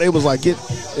 oh, they was like, get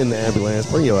in the ambulance,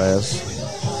 bring your ass.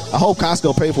 I hope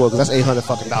Costco paid for it because that's $800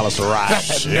 fucking to ride.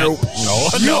 Nope.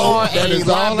 You are That a is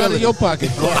all out of liability. your pocket.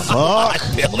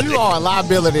 Fuck. You are a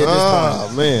liability at this point.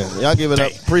 Oh man, y'all give it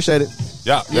up. Appreciate it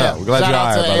Yeah. Yeah. We're glad Shout you're all out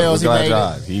right, to brother. We're Els, he glad made you're it.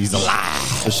 all right. He's alive.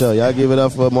 for sure. Y'all give it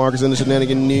up for Marcus and the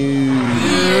Shenanigan News.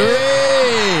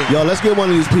 Hey. Yo, let's get one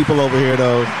of these people over here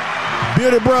though.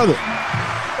 Bearded brother.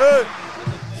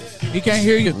 He can't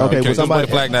hear you. Okay, Okay, well, somebody.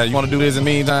 the flag now. You want to do this in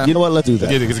the meantime? You know what? Let's do that.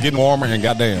 It's getting warmer and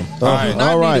goddamn. All right.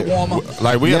 Not All need right. to warm up.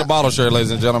 Like we Yeah. had a bottle share,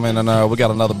 ladies and gentlemen, and we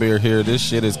got another beer here. This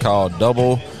shit is called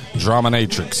Double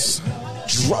Dramatrix.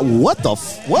 What the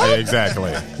what?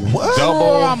 Exactly. What?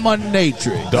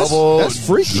 Dramatrix. Double That's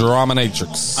freaky.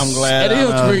 Dramatrix. I'm glad. That is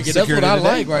I'm, freaky. That's what security I today.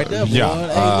 like right there, boy. Yeah, Hey,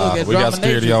 look at we got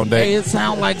security Dramatrix. on deck. Hey, it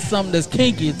sounds like something that's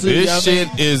kinky too. you know This what I mean?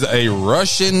 shit is a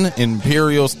Russian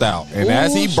Imperial Stout. And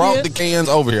as he Ooh, brought shit. the cans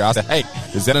over here, I said, hey,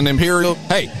 is that an Imperial?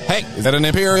 Hey, is that an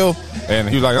Imperial? And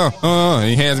he was like, and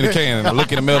he hands me the can, and I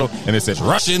look in the middle, and it says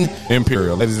Russian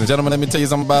Imperial. Ladies and gentlemen, let me tell you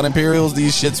something about Imperials.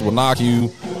 These shits will knock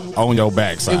you on your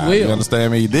backside. It will. You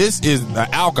understand me? This is the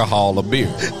alcohol of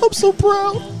beer. I'm so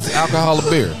proud. It's alcohol of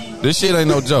beer. This shit ain't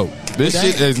no joke. This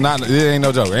shit is not, it ain't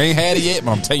no joke. I ain't had it yet,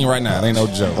 but I'm telling you right now, it ain't no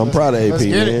joke. I'm proud of AP, Let's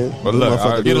get it. man. But look,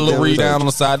 Motherfucker get a do little damn read down research. on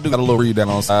the side. Do got a little read down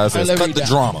on the side. It says, Let's cut read the down.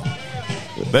 drama.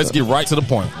 Let's get right to the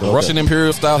point. The Russian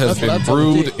Imperial Style has That's what been I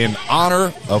told brewed Dick. in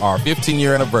honor of our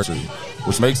 15-year anniversary.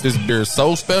 Which makes this beer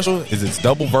so special is its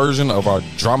double version of our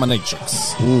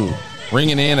Dramatrix.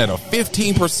 Ringing in at a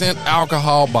 15%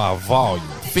 alcohol by volume.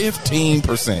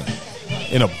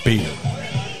 15% in a beer.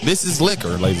 This is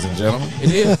liquor, ladies and gentlemen.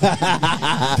 It is.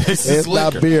 This is It's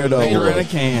not liquor. beer though. Beer in bro. a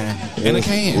can. In a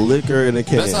can. Liquor in a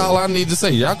can. That's all I need to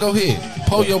say. Y'all go ahead.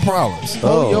 Pull your problems.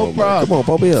 your man. problem. Come on,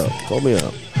 pull me up. Pull me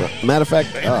up. Matter of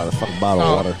fact, the fucking bottle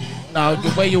of water. No,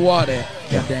 give away your water.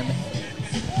 God damn it.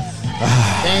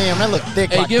 Damn, that look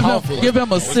thick Hey, like give coffee.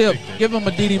 him a sip. Give him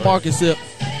a DD Marcus sip.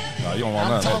 No, you don't want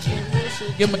none of that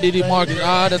shit. Give him a DD Marcus.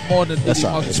 That's more than That's DD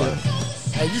all right. Marcus That's sip.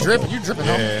 all right. Hey, you dripping,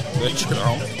 Yeah, get it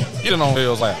on. Get it on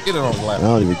Bill's lap. Get it on his lap. I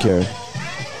don't even care.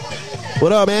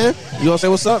 What up, man? You gonna say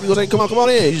what's up? You gonna say come on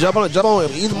in? You jump on, eat the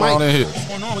Come on mic. in here.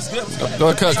 Go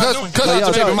ahead, cuss out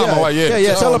your baby mama.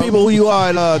 Yeah. Tell the people who you are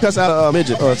and cuss out a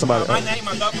midget or somebody. My name,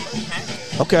 my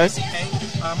government. Okay.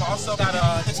 I'm also got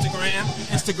Instagram,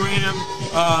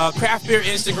 craft beer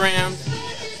Instagram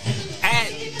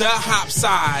at the Hop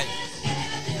Side.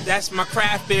 That's my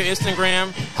craft beer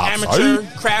Instagram. Amateur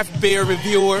craft beer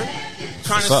reviewer,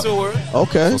 connoisseur.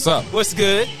 Okay. What's up? What's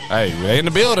good? Hey, they in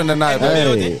the building tonight,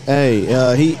 baby.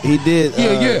 Hey, he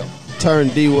did turn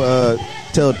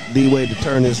tell D-Wade to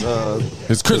turn his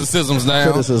criticisms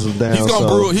down.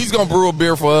 He's gonna brew a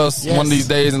beer for us one of these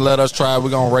days and let us try. We're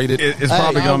gonna rate it. It's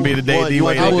probably gonna be the day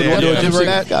D-Wade. I would do a All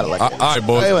that. right,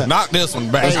 boys, knock this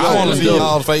one back. I want to see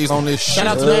y'all's face on this shit. Shout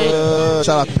out to Payne.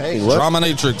 Shout out to Payne. What?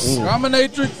 Dominatrix.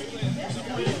 Dominatrix.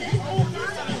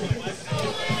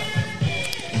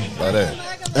 Like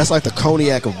that. That's like the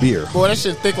cognac of beer. Boy, that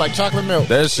shit thick like chocolate milk.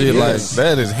 That shit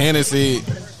that is Hennessy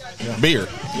beer.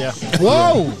 Yeah.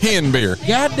 Whoa. Hen beer.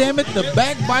 God damn it, the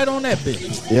backbite on that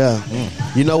bitch. Yeah.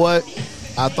 You know what?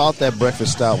 I thought that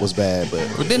breakfast stout was bad,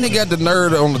 but then he got the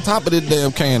nerd on the top of this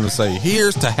damn can to say,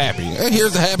 "Here's to happy. Hey,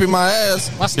 here's to happy my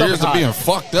ass. My stomach Here's to hot. being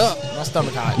fucked up." My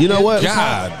stomach hot. you know what?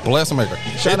 God bless America.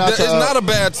 Shout out to, it's not a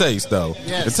bad taste though.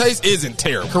 Yes. The taste isn't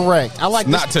terrible. Correct. I like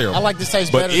It's this. not terrible. I like this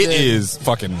taste but better it than is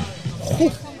fucking.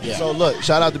 Yeah. So look,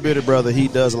 shout out to Bearded Brother. He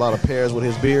does a lot of pairs with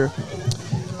his beer.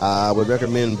 I would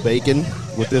recommend bacon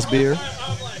with this beer.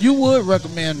 You would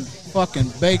recommend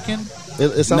fucking bacon.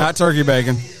 It's Not turkey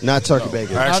bacon. not turkey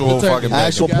bacon. Actual the turkey. fucking bacon.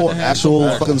 Actual Gotta pork. have Actual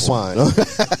some fucking swine.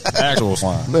 Actual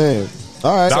swine. Man.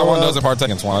 All right. That so, one doesn't partake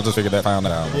in swine. I just found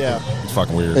that out. Yeah. It's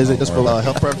fucking weird. Is it just for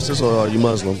health purposes or are you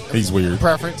Muslim? He's weird.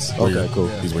 preference. Okay, Weird. cool.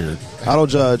 He's weird. I don't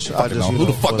judge. I just Who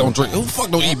the fuck don't drink? Who the fuck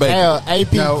don't eat bacon? Hell, AP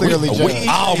clearly judged.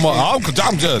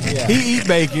 I'm judging. Yeah. He eat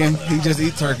bacon. He just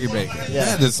eat turkey bacon. Yeah.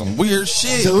 That is some weird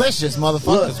shit. Delicious,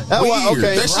 motherfuckers. Weird.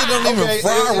 That shit don't even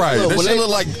fry right. That shit look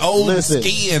like old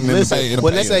skin. When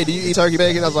they say, "Do you eat turkey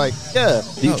bacon?" I was like, "Yeah."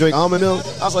 Do you drink almond milk?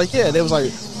 I was like, "Yeah." They was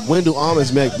like, "When do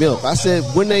almonds make milk?" I said,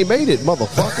 "When they made it,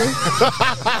 motherfucker."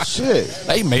 Shit.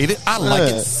 They made it. I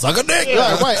like it. Suck a dick.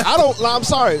 Right. I'm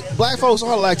sorry. Black folks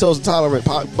are lactose intolerant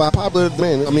by popular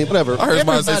demand. I mean, whatever. I heard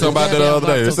somebody say something about that the other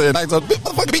day. They said,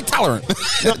 "Motherfucker, be tolerant."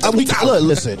 Look,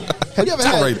 listen. Have you ever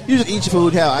had? You just eat your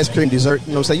food, have ice cream, dessert. You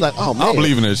know what I'm saying? You're like, oh man, I don't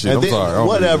believe in that shit. And I'm then, sorry. I don't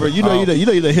whatever. believe in it.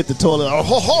 You done hit the toilet.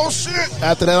 Oh shit!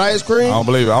 After that ice cream. I don't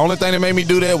believe it. The only thing that made me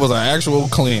do that was an actual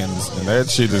cleanse, and that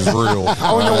shit is real.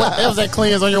 That was that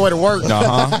cleanse on your way to work.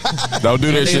 Don't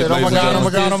do that shit. Oh my God, oh my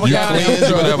God, oh my You God. cleanse,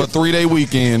 you're gonna have a 3-day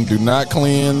weekend. Do not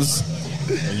cleanse.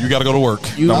 You got to go to work.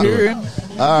 You Don't do hear it. him?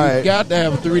 All right. You got to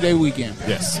have a 3-day weekend.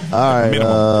 Yes. All right.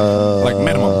 Minimum.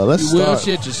 Minimum. Let's You will start.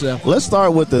 shit yourself. Let's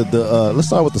start with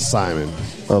the Simon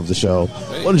of the show.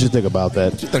 What did you think about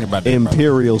that? What you think about that,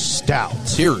 Imperial Stout?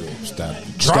 Imperial Stout.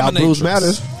 Stout brews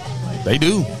matters. They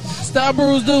do. Stout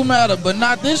brews do matter, but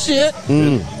not this shit.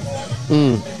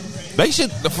 They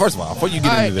should. First of all, before you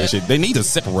get into that shit, they need to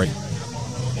separate.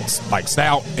 Like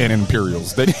stout and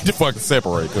imperials, they need to fucking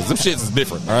separate because them shits is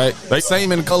different. All right, they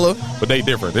same in color, but they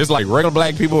different. It's like regular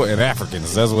black people and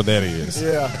Africans. That's what that is.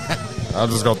 Yeah. I'm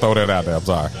just gonna throw that out there. I'm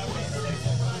sorry.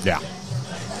 Yeah.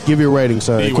 Give your rating,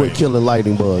 sir. Anyway. Quit killing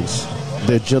lightning bugs.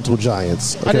 They're gentle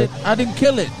giants. Okay. I didn't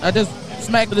kill it. I just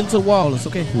smacked it into the wall. It's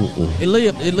okay. It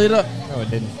lit up. No, it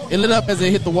didn't. It lit up as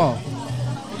it hit the wall.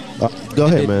 Go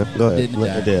ahead, It man. Go ahead. didn't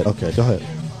die. It did. Okay, go ahead.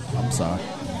 I'm sorry.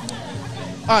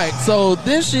 All right, so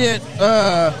this shit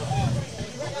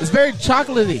is very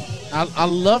chocolatey. I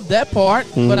love that part,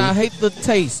 but I hate the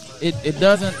taste. It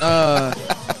doesn't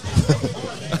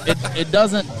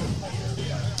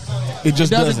It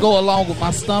just doesn't go along with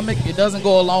my stomach. It doesn't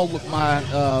go along with my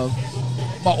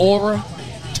my aura.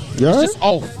 You all right? It's just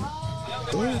off.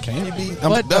 Can you be?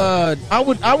 But I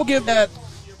would give that.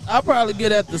 I'll probably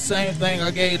give that the same thing I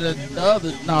gave the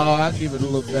other. No, I'll give it a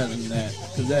little better than that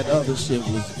because that other shit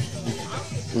was.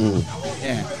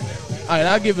 Yeah. All right,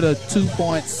 I'll give it a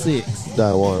 2.6.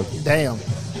 That one. Damn.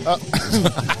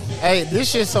 Hey, this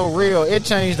shit's so real. It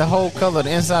changed the whole color of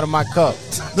the inside of my cup.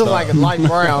 Look like a light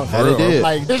brown. And it did.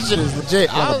 Like this shit is legit.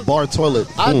 Like a bar toilet.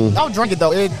 I'll drink it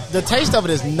though. The taste of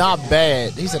it is not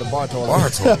bad. He said a bar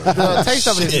toilet. The taste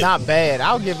of it is not bad.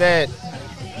 I'll give that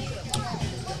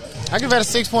a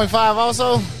 6.5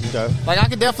 also. Okay. Like I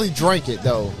could definitely drink it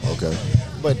though. Okay.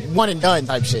 But one and done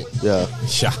type shit. Yeah.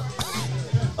 Yeah.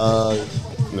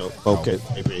 No. Okay.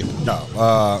 No.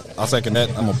 I'll second that.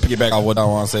 I'm gonna piggyback off what I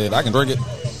want to say. I can drink it.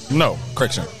 No,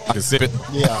 correction. I can sip it.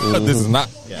 Yeah. This is not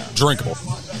drinkable.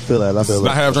 Feel that. I This feel does that.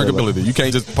 not have I feel drinkability. You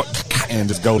can't just and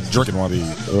just go drinking one of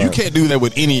these. You can't do that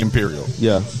with any Imperial.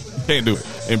 Yeah. Can't do it.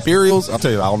 Imperials, I'll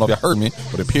tell you, I don't know if you heard me,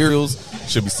 but Imperials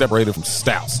should be separated from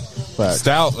stouts. Facts.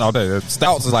 Stouts, I'll tell you,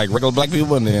 stouts is like regular black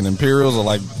people, and then Imperials are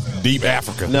like deep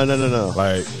Africa. No.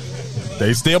 Like,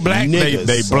 they still black. Niggas,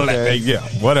 they black. okay.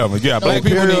 Whatever. Yeah, black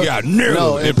people, you got niggas.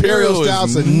 No, Imperial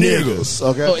stouts are niggas. niggas.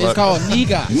 Okay. So it's called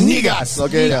niggas. Niggas.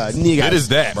 Okay. Niggas. It is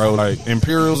that, bro. Like,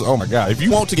 Imperials, oh my God. If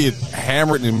you want to get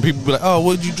hammered and people be like, oh,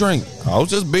 what did you drink? Oh,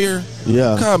 it's just beer.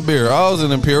 Yeah. What kind of beer? Oh, it was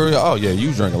an Imperial. Oh, yeah,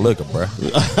 you drink a liquor, bro. You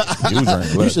drink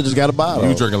liquor. You should just got a bottle.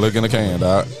 You drink a liquor in a can,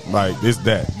 dog. Like, it's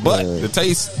that. But the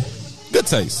taste, good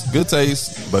taste,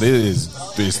 but it's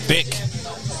thick.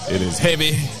 It is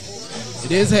heavy.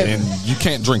 It is heavy. And you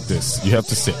can't drink this. You have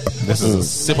to sip. This is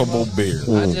a sippable beer.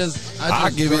 I just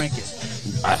give drank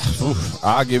it.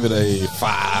 I'll give it a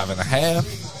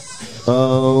 5.5.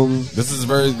 This is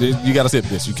you gotta sip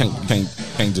this. You can't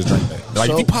just drink that. Like,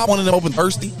 if you pop one of them open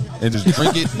thirsty and just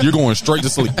drink it, you're going straight to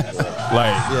sleep.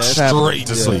 Like, straight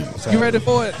to sleep. You ready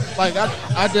for it? Like,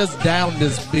 I just downed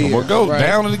this beer. Well, go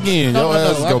down it again. Your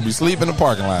ass is no. gonna be sleeping in the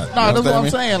parking lot. No, that's what I'm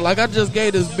saying. Like, I just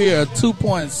gave this beer a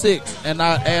 2.6 and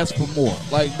I asked for more.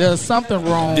 Like, there's something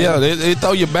wrong. Yeah, they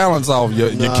throw your balance off, your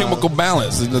chemical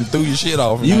balance, and then threw your shit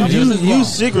off. You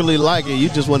secretly like it. You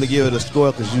just want to give it a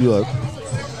score because you are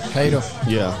hater.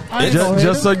 Yeah.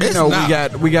 Just so you know,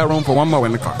 we got room for one more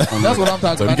in the car. That's what I'm talking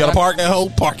about. So if you got to park that hole,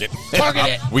 park it. Park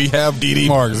it. We have DD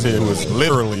Marcus here. It was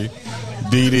literally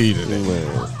DD today.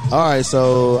 All right,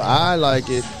 so I like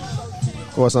it.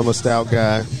 Of course, I'm a stout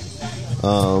guy.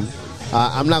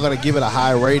 I'm not going to give it a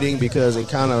high rating because it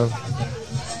kind of.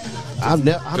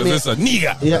 It's a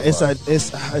nigga. Yeah,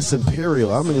 it's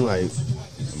Imperial. I mean, like.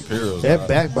 That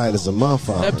backbite is a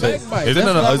motherfucker. That backbite. Is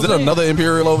it another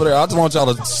Imperial over there? I just want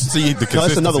y'all to see the consistency. No,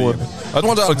 it's another one. I just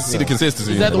want y'all to see the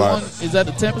consistency. Is that the one? Is that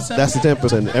the 10%? That's the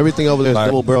 10%. Everything over there is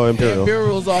double barrel Imperial.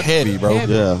 Imperials are heavy, bro.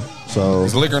 Heavy. Yeah. So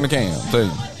it's liquor in the can. I'm telling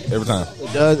you, every time.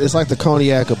 It does. It's like the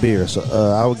cognac of beer. So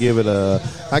I would give it a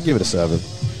 7.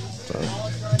 So.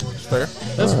 Fair.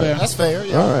 That's fair. That's fair.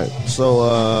 Yeah. All right.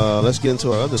 So let's get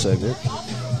into our other segment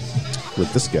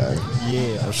with this guy.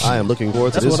 Yeah. I am looking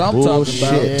forward to That's this what I'm bullshit.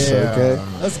 talking about. Okay.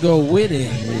 Let's go with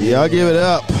it. Yeah, I'll give it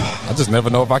up. I just never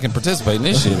know if I can participate in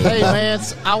this shit. Hey, man,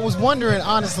 I was wondering,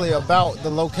 honestly, about the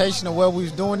location of where we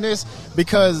was doing this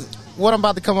because what I'm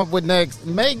about to come up with next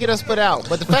may get us put out.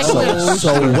 But the fact is...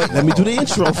 So wait, let me do the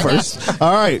intro first.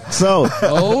 All right, so...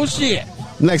 Oh, shit.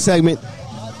 Next segment,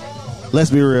 Let's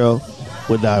Be Real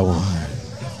with Daiwan.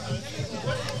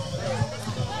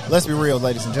 Let's be real,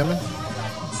 ladies and gentlemen.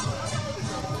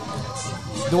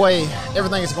 The way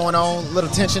everything is going on, little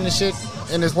tension and shit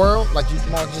in this world, like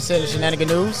Mark just said in Shenanigan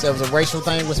News, there was a racial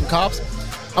thing with some cops.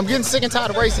 I'm getting sick and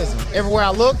tired of racism. Everywhere I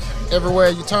look, everywhere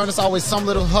you turn, there's always some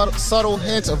little subtle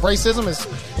hints of racism. It's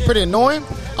pretty annoying.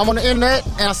 I'm on the internet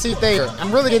and I see it there.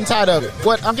 I'm really getting tired of it.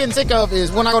 What I'm getting sick of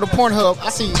is when I go to Pornhub, I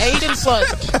see Asian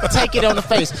sluts take it on the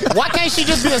face. Why can't she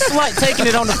just be a slut taking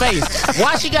it on the face?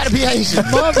 Why she gotta be Asian?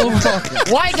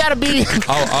 Motherfucker. Why it gotta be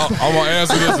I'm gonna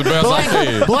answer this the best I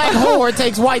can. black whore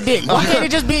takes white dick? Why can't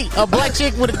it just be a black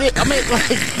chick with a dick? I mean,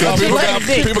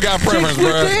 like, people got preference,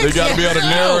 bro. They gotta be able to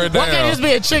narrow it down. Why can't it just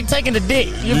be a chick taking the dick?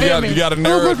 You feel me? You gotta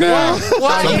narrow it down.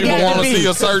 Why Some you people gotta want to be? see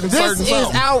a certain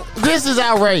something. This is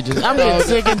outrageous. I'm getting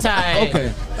sick and tired.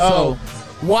 Okay. So,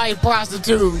 white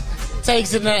prostitute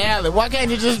takes it in the alley. Why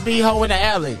can't it just be hoe in the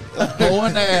alley? Go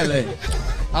in the alley.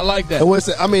 I like that.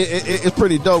 I mean, it's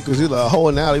pretty dope because he's like a hole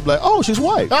in the alley. Be like, oh, she's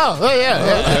white. Oh,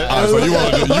 yeah. So you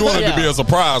wanted to be a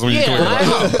surprise when you clear it.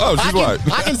 Oh, she's white.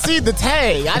 I can see the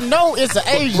tag. I know it's an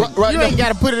Asian. You ain't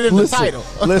got to put it in the title.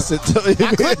 Listen,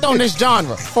 I clicked on this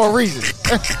genre for a reason.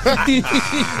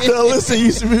 Listen, you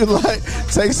used to be like,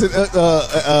 takes it.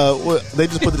 They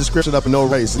just put the description up and no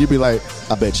race. You'd be like,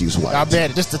 I bet she's white. I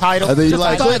bet just the title. And then you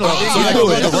like, So you do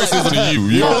it. The racism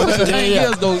in you. The thing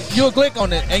is, though, you'll click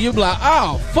on it and you'll be like,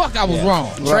 oh, fuck, I was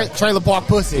wrong. Trailer park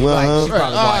pussy. Like, she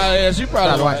probably white. Yeah, she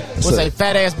probably white. We'll say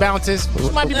fat ass bounces. She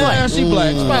might be black. Yeah, she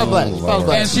black. She probably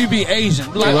black. And she be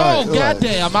Asian. Like,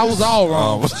 goddamn, I was all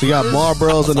wrong. She got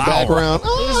Marlboros in the background.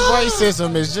 This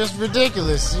racism is just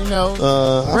ridiculous, you know.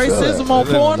 Racism on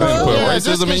porn? Put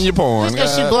racism in your porn. Just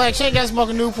because she black, she ain't got to smoke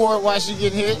a Newport while she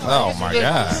getting hit. Oh my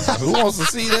God! Who wants to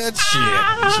see that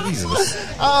shit?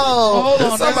 Jesus! Oh,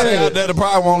 hold on. Somebody out there that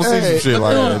probably want to see some shit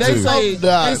like that too.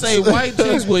 They say white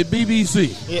chicks with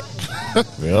BBC.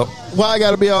 Yep. Why I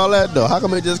gotta be all that though? How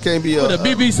come it just can't be The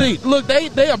BBC. Look,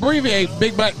 they abbreviate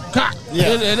Big Black Cock.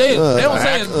 Yeah. They don't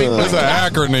say it's Big Black It's an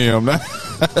Cock.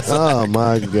 acronym. Oh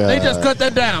my God! They just cut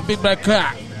that down, Big Black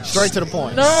Cock. Straight to the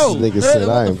point. No. This nigga said,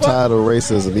 I am tired of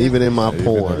racism, even in my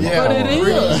porn. Yeah. But it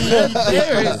is.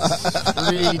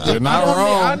 They're not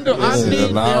wrong. I need They're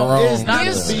them not wrong. not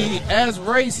to be as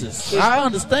racist. I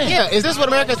understand. Yeah, is this what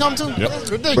America's come to? Yep. It's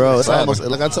ridiculous. Bro, it's almost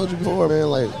like I told you before, man.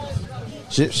 Like,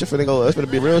 shit finna go. It's finna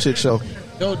be a real shit show.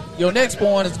 Your next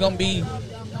porn is gonna be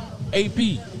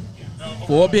AP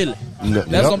for Billy. No,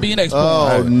 That's gonna be your next porn.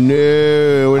 Oh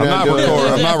no, we're I'm not not doing recording.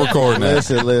 that. I'm not recording that.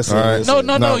 Listen. All right. listen.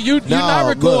 No. You're not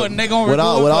recording. They're gonna with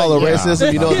record all for the you.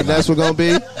 racism. You know what the next one gonna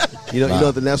be? You know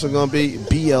what the next one gonna be?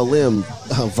 BLM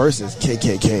versus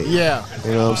KKK. Yeah.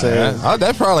 You know what I'm saying?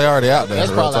 That's probably already out there.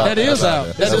 That's probably That is out.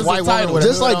 That That's a is white the title. woman with a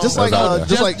Just like That's out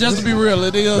there. Just to be real,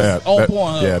 it is on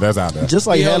point. Yeah, that's out there. Just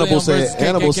like BLM Hannibal said, versus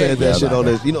Hannibal said that KKK. shit on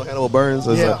this. You know Hannibal Burns?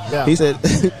 Yeah. He said,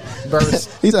 Burns.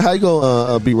 he said, how you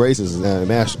gonna be racist and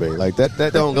masturbate? Like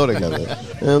that don't go together. You know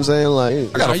what I'm saying? Like,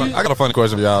 I got a funny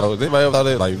question for y'all though. Has anybody ever thought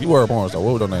that? Like, if you were a porn star,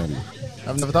 what would your name be?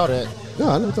 I've never thought of that. no,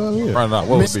 I never thought of it. Right now,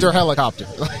 what would it be? Mr. Helicopter.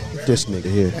 This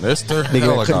nigga here. Mr. Nigga,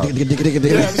 Helicopter.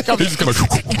 He's gonna.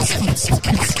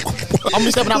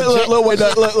 I'm stepping out the jet. Look, wait,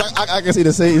 look, I can see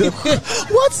the scene.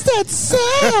 What's that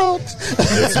sound?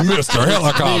 It's Mr.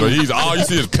 Helicopter. He's all you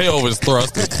see is pelvis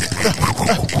thrust.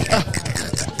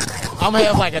 I'm gonna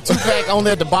have like a 2-pack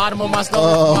only at the bottom of my stomach.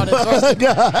 Oh,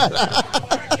 God.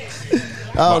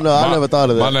 I don't know. I never thought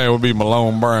of My that. name would be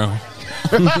Malone Brown.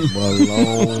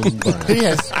 Malone Brown. He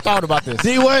has thought about this.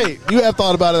 D-Wade, you have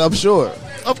thought about it, I'm sure.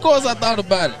 Of course, I thought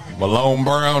about it. Malone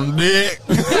Brown dick.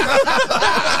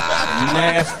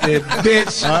 Nasty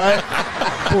bitch. All right?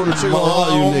 Pull the trigger on all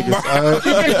you niggas. All right?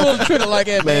 You can't pull the trigger like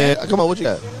that, man. Man, come on, what you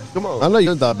got? Come on. I know you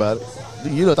done thought about it.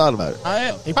 You done thought about it. I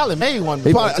am. He probably made one.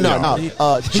 He probably, no. Giant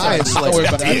Don't worry Slayer.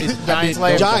 about it. I did.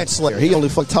 Giant Slayer. He only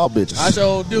fucked tall bitches. I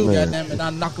sure do, Man. goddammit. I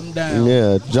knock them down.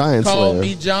 Yeah, Giant Call Slayer.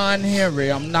 me John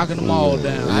Henry. I'm knocking them all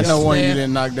down. I know one you Understand?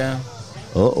 didn't knock down.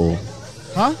 Uh-oh.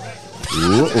 Huh?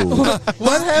 Uh-oh.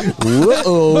 What happened?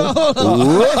 Uh-oh.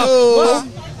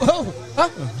 Uh-oh. Huh?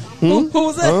 Who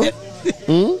was that?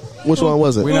 Which one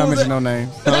was it? We not mention no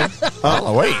names.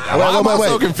 Oh, wait. Why am I wait.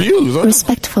 so confused?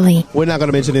 Respectfully. We're not going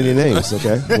to mention any names,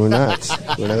 okay? We're not.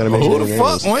 We're not going to mention Who any the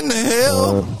names. fuck? When the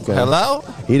hell? Okay. Hello?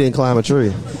 He didn't climb a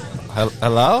tree.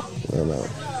 Hello? I don't know.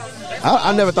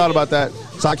 I never thought about that,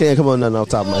 so I can't come on nothing off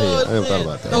the top of my head. I never thought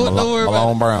about that. Don't worry about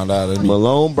Malone Brown died.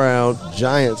 Malone Brown,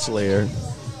 Giant Slayer,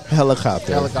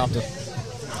 Helicopter. Helicopter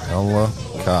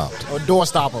Helicopter. or door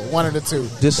stopper. One of the two.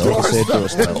 This nigga said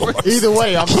doorstopper. Either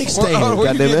way, I'm Kickstand,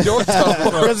 goddammit.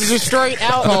 Because it's just straight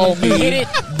out. Call You me. hit it.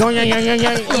 Don't yang.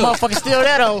 Motherfucker steal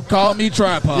that though. Call me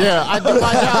tripod. Yeah, I do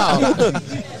my job.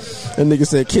 That nigga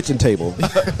said kitchen table.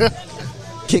 God damn it,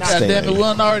 Kickstand.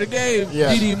 one already gave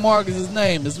Yeah. D.D. Marcus his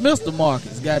name. It's Mr.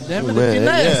 Marcus. God damn it, if Man, you yeah,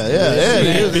 nasty.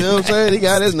 You know what I'm saying? He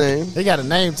got his name. He got a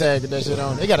name tag with that shit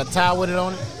on it. He got a tie with it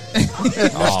on it.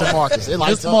 Mr. Marcus. It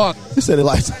lights Mr. up. Marcus. He said it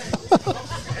like.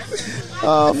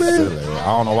 Oh man, I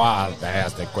don't know why I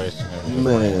asked that question.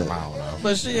 Man. I don't know.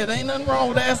 But shit, ain't nothing wrong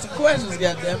with asking questions,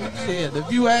 goddammit. Shit,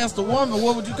 if you asked a woman,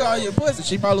 what would you call your pussy?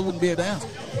 She probably wouldn't be able to answer.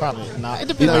 Probably not. It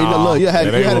you depends. know, look, you had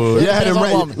Yeah, they would. Depends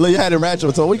on woman. you had him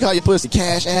ratchet. So what you call your pussy?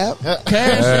 Cash app.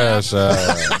 Cash out,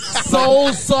 Yes,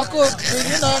 soul sucker.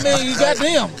 You know what I mean? You got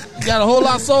them. You got a whole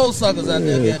lot of soul suckers out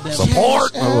there, goddamn.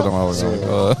 support. Cash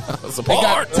app. They Support.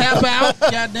 got tap out,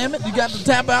 goddammit. You got the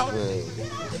tap out,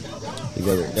 You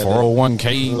got it.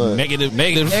 401k Look. negative.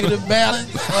 negative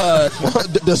balance,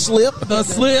 The slip. the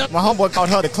slip. My homeboy called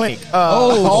her the clinic.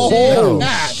 Oh, shit.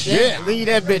 God Shit. damn. Leave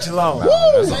that bitch alone.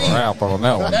 That's a wrap on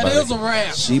that one. That baby. is a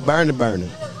rap. She burning.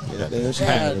 Yeah, she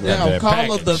God burning. damn, that call her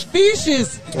package. the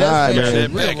fishes. All right, That's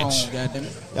man. real wrong, Package.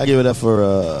 goddammit. I give it up for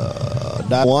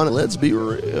Dot One. Let's be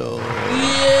real.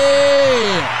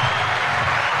 Yeah.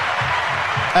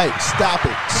 Hey, stop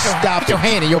it. Stop Put your it.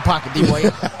 hand in your pocket, D-Way.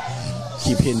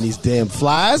 Keep hitting these damn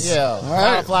flies. Yeah. All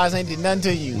right. Fireflies ain't did nothing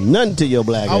to you. Nothing to your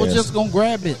black I was ass. just gonna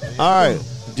grab it. All right.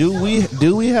 Do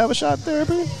we have a shot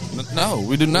therapy? No,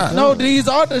 we do not. No, these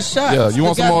are the shots. Yeah, you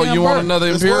want The some more? goddamn You want bird. another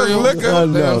It's Imperial? worth liquor.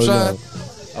 Damn No, shot. no.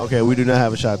 Okay, we do not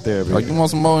have a shot therapy. Oh, you want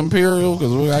some more Imperial?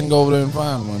 Because I can go over there and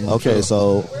find one. Okay, Sure.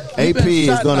 so You AP been is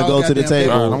shot going to all go to the goddamn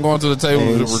table. All right, I'm going to the table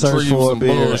and to search retrieve for a some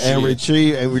beer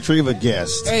bullshit. and retrieve a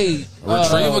guest. Hey,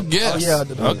 Retrieve a guest. yeah,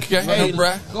 Okay, hey,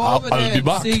 bruh. go over there be and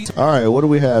back. see. All right, what do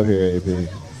we have here, AP?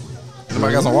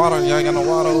 Anybody got some water? You ain't got no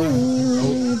water?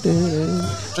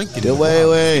 Drink it.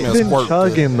 Wait. Give me a squirt.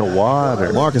 Chugging the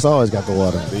water. Marcus always got the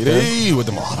water. BD with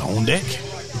the water on deck.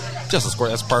 Just a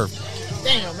squirt. That's perfect.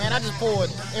 Damn, man. I just poured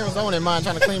Arizona in mine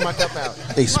trying to clean my cup out.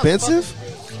 Expensive?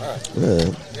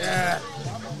 Yeah.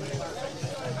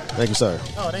 Thank you, sir.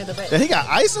 Oh, it ain't that bad. And he got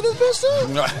ice in his bitch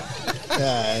too?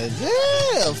 God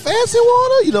damn. Fancy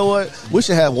water? You know what? We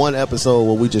should have one episode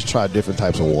where we just try different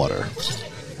types of water.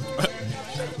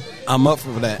 I'm up for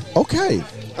that. Okay.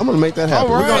 I'm going to make that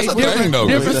happen. All right. That's the thing, though.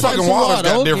 Different This fucking types of water's water,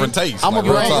 got okay. different tastes. I'm like,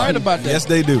 gonna real bring- talk. Right about that. Yes,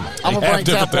 they do. I'm gonna have bring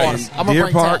tap different water. things. I'm gonna Deer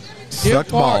bring Park tap.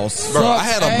 sucked balls. Bro, I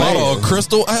had a bottle of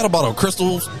crystal. I had a bottle of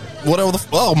crystals, whatever the.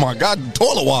 Oh my god,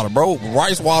 toilet water, bro.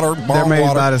 Rice water, They're bomb made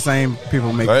water. by the same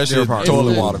people make That Deer shit Park.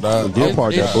 toilet water, dog. Deer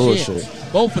Park, that It's bullshit. shit.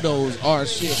 Both of those are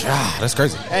shit. Ah, that's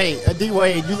crazy. Hey,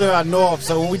 D-Wade, you live out north,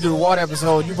 so when we do the water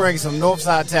episode, you bring some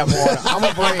Northside tap water. I'm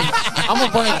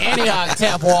gonna bring Antioch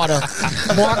tap water.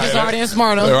 Marcus already in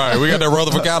Smyrna. All right, we got that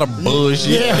Rutherford kind of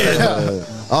bullshit. Yeah.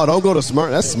 Oh, don't go to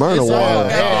Smyrna. That's Smyrna It's all water.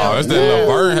 bad. Oh, it's that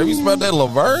Laverne. Have you smelled that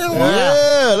Laverne?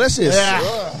 Yeah, that shit's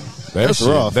That That's shit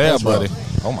rough. there, That's buddy. rough.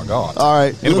 Oh my god. All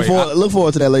right. Anyway, look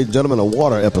forward to that, ladies and gentlemen, a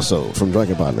water episode from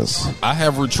Drinking Partners. I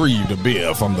have retrieved a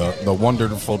beer from the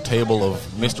wonderful table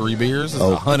of mystery beers. There's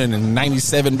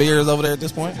 197 beers over there at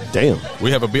this point. Damn.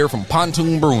 We have a beer from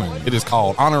Pontoon Brewing. It is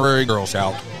called Honorary Girl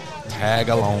Scout Tag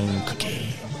Along Cookie.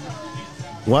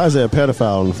 Why is there a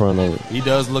pedophile in front of it? He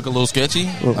does look a little sketchy.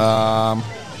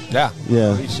 Yeah.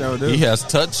 Yeah. He sure do. He has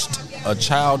touched a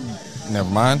child. Never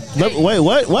mind. Wait,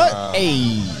 what?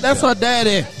 Hey. That's her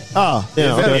daddy. Oh,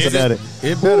 yeah, okay, that's a daddy.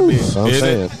 It better be. So I'm Is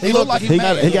saying. it? He look like He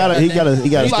got a He scout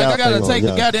like, I gotta thing take on,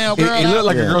 the goddamn girl He looked out.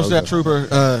 like Yeah, a Girl Scout okay.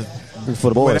 trooper for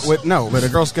the boys. with a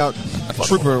Girl Scout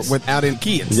trooper without any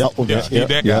kids. Yep, Yeah, he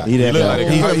that guy. He that look guy.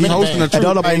 like He hosting a And troop.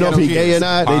 don't nobody know if he gay or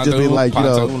not. They just be like, you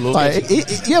know, Pontoon, little like,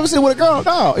 you ever seen with a girl?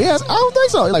 No, yes, I don't think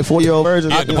so. Like 4-year-old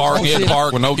virgin. He at the park,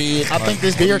 with no kids. I think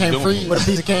this beer came free with a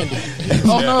piece of candy.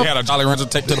 Oh Yeah, no. he had a Jolly Rancher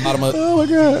tape to the bottom of it. Oh my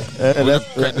god! And We'll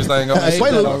crack this thing open. I ate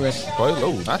Quaalude. that already.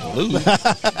 Quaalude, not Quaalude.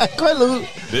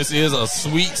 Quaalude. This is a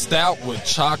sweet stout with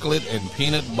chocolate and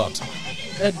peanut butter.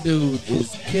 That dude is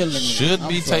killing me. Should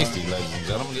be I'm sorry. tasty, ladies and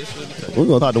gentlemen. This should be tasty. We're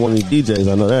gonna talk to one of these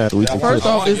DJs. I know that. We can First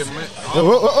off, it's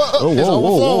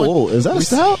whoa! Is that a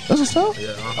stout? That's a stout.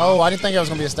 Oh, I didn't think it was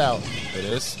gonna be a stout. It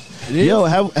is. Yo,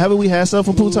 haven't we had stuff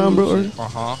from Pootown Brewery?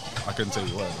 I couldn't tell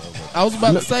you what. I was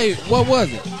about to say, what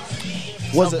was it?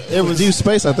 Was it? It was Deep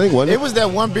Space, I think, wasn't It it? was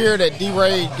that one beer that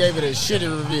D-Ray gave it a shitty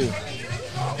review.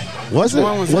 Was it?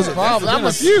 Was it?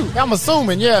 I'm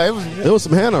assuming, yeah. It was. It was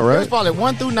some Hannah, It was right? probably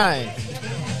 1 through 9.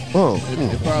 Oh,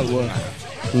 It probably was.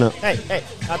 no. Hey,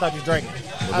 I thought you drank.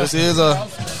 This is a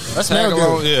That smell tag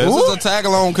along. good. Yeah, this is a tag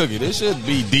along cookie. This should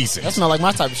be decent. That smell like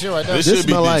my type of shit right there. This This should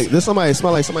be smell like decent.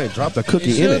 smell like somebody dropped a It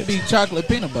cookie in should it. be chocolate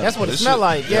peanut butter. That's what it This smell shit-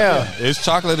 like. Yeah. It's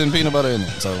chocolate and peanut butter in it,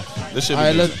 so this should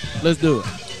All be right, decent. let's do it.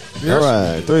 All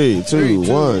right, 3, 2,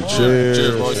 1. Cheers.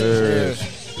 Cheers, boys.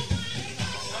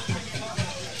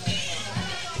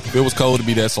 If it was cold, it'd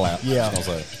be that slap. Yeah. That's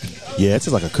what I'm saying. Yeah, it's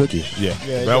just like a cookie. Yeah.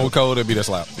 Yeah, If that was cold, it'd be that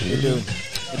slap. It Yo,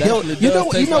 actually you does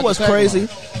know taste like what's a tag crazy?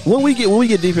 When we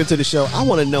get deep into the show, I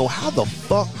want to know how the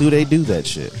fuck do they do that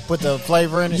shit? Put the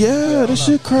flavor in it. Yeah, this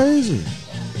shit crazy.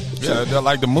 Yeah, they're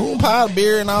like the moon pie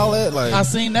beer and all that. Like, I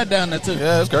seen that down there too.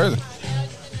 yeah, it's crazy.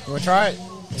 You want to try it?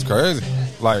 It's crazy.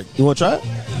 Like, You want to try it?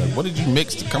 what did you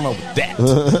mix to come up with that?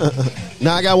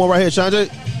 Now I got one right here, Sanjay.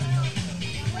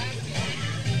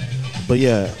 But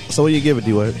yeah, so what do you give it,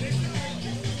 D-Wade?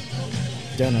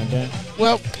 Dun.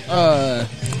 Well,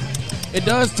 it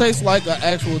does taste like an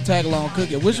actual tag along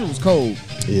cookie. I wish it was cold,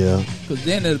 Yeah. because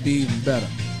then it'd be even better.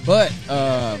 But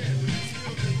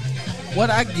what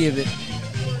I give it,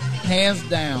 hands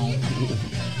down,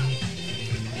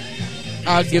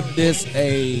 I'll give this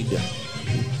a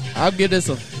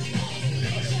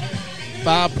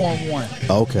 5.1.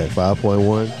 Okay,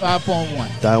 5.1.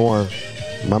 5.1. Taiwan,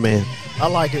 my man. I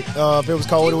like it. If it was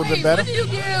cold, it would have been better. What do you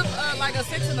give like a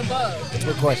 6 and above?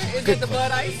 Good question. Is it the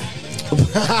Bud Ice?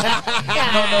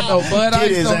 No. Bud Ice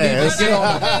his don't even ass. get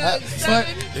on.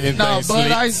 Anything No, Bud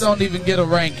sweet. Ice don't even get a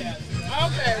ranking.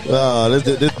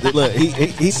 Okay. Look,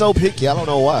 he's so picky. I don't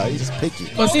know why. He's just picky.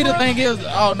 But see, the thing is,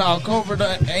 oh no, Covert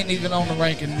ain't even on the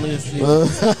ranking list. Yet.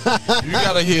 You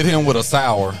gotta hit him with a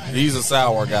sour. He's a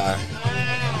sour guy.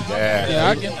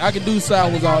 Yeah, I can do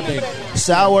sours all day.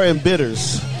 Sour and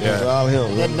bitters. Yeah. That's all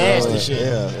him. That nasty shit.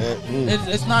 Yeah.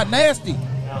 It's not nasty.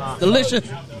 Delicious.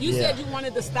 You said you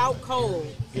wanted the stout cold.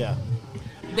 Yeah.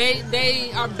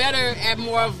 They are better at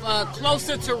more of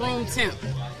closer to room temp.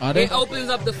 Are they? It opens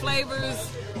up the flavors.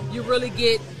 You really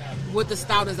get what the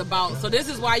stout is about. So this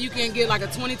is why you can get like a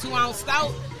 22-ounce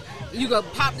stout. You can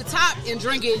pop the top and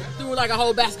drink it through like a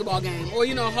whole basketball game or,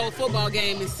 a whole football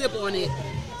game and sip on it.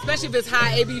 Especially if it's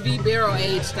high ABV barrel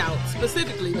aged stout.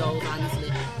 Specifically those, honestly.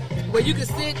 Where you can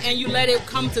sit and you let it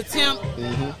come to temp.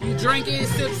 You drink it,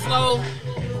 sip slow.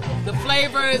 The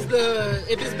flavor is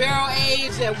if it's barrel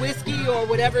aged, that whiskey or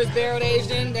whatever is barrel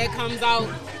aged in, that comes out.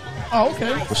 Oh,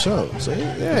 okay. For sure. See?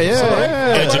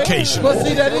 Yeah. Education. Well,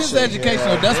 see, that is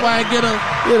educational. That's why I get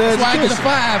that's why I get a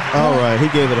 5. All right, he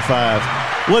gave it a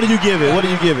 5. What do you give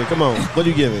it? Come on. What do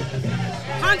you give it?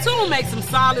 Pontoon makes some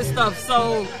solid stuff.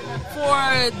 So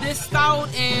for this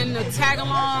stout and the tag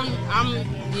along,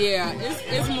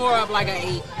 it's more of like an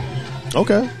 8.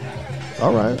 Okay.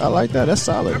 All right. I like that. That's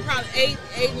solid. I'm probably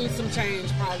 8 and some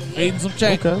change, probably. 8 and some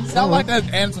change. Okay. Sound like that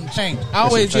and some change. I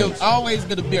always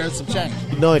get a beer and some change.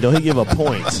 No, he don't. He give a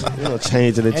point. You know,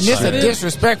 changing it. And this is a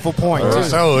disrespectful point, too.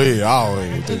 So he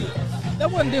always do. That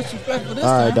wasn't disrespectful this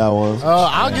All right, time. that one.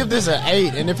 I'll give this an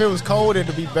 8, and if it was cold,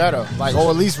 it'd be better. Like,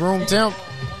 or at least room temp.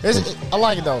 I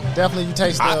like it though. Definitely, you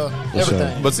taste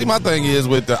everything. But see, my thing is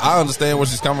I understand where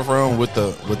she's coming from with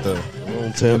the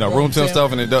room temp, room temp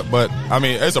stuff, and but I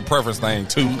mean, it's a preference thing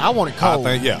too. I want it cold.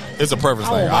 I think, it's a preference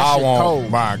thing. I want want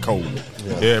mine cold.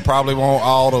 Yeah, probably won't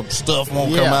all the stuff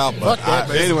come out, but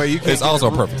anyway, you can't. It's also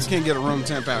a preference. You can't get a room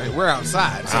temp out here. We're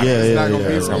outside. So Yeah, it's not gonna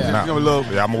be. It's gonna be a little.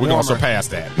 We're gonna surpass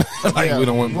that.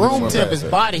 Room temp is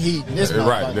body heat. This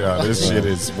right. Yeah, this shit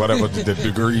is whatever the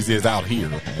degrees is out here.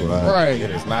 Right. It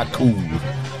is not cool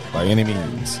by any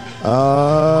means.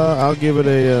 I'll give it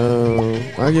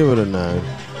a 9.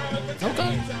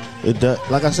 Okay. It does.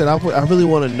 Like I said, I really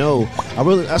want to know.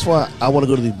 That's why I want to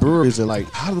go to these breweries and like,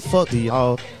 how the fuck do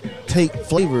y'all take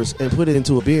flavors and put it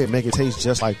into a beer and make it taste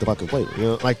just like the fucking flavor? You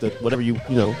know, like the whatever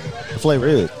the flavor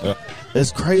is. Yeah.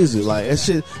 It's crazy. Like it's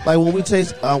shit. Like when we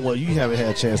taste. Well, you haven't had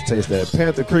a chance to taste that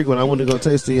Panther Creek. When I went to go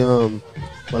taste when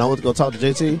I went to go talk to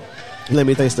JT, he let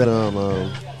me taste that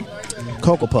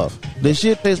Cocoa Puff. This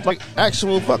shit tastes like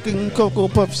actual fucking Cocoa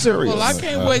Puff cereal. Well, I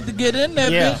can't wait to get in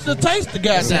there bitch to taste the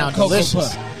goddamn Cocoa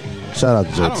delicious. Puff. Shout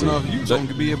out to JT. I don't know if you going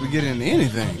to be able to get into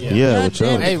anything. Yeah, with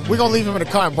y'all. Hey, we're gonna leave him in the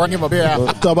car and bring him a beer out.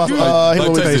 Talk about him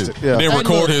when we taste it. Yeah. Then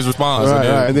record his response,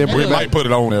 and then we might put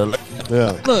it on there.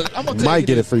 Yeah. Look, I'm gonna tell might you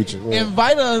get this. it featured. Yeah.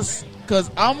 Invite us, because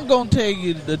I'm gonna tell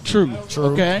you the truth.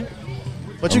 Okay.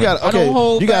 But you got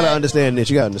you got to understand this.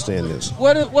 You got to understand this.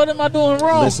 What am I doing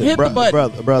wrong? Listen, hit the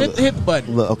button, brother. Hit the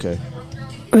button. Look, okay.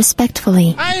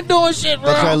 Respectfully. I ain't doing shit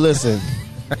wrong. Okay, listen.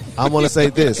 I want to say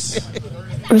this.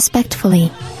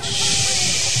 Respectfully.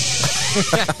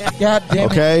 God damn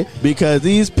it. Okay, because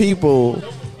these people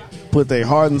put their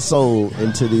heart and soul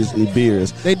into these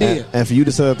beers. They did. And for you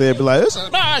to sit up there and be like, "This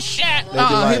is shit." They be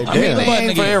like, hit the damn. button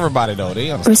Ain't for again. everybody though. They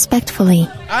understand. Respectfully.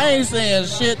 I ain't saying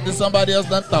shit that somebody else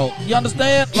done thought. You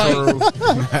understand? Like,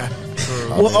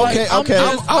 well, okay, I'm okay.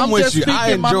 just- I'm with just you. I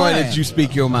speaking my enjoy mind. that you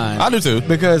speak your mind. I do too.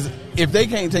 Because if they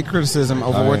can't take criticism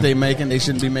over what they making, they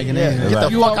shouldn't be making anything. Get the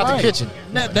You fuck all out right. the kitchen.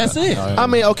 That's it. I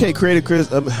mean, okay, creative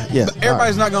criticism. Yeah,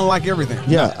 Everybody's not going to like everything.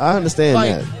 Yeah, I understand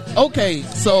Like, that. okay,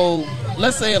 so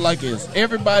let's say it like this.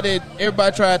 Everybody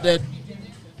tried that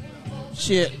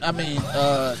shit. I mean,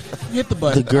 hit the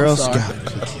button. The Girl I'm sorry. Scout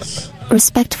cookies.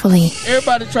 Respectfully.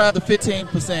 Everybody tried the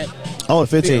 15%. Oh,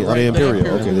 15. Oh, the Imperial.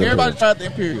 Okay, the Everybody Imperial. tried the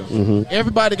Imperial.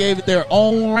 Everybody gave it their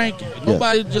own ranking.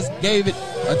 Nobody just gave it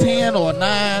a 10 or a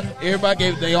 9. Everybody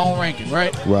gave it their own ranking,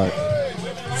 right? Right.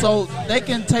 So they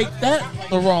can take that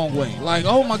the wrong way. Like,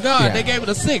 oh my God, they gave it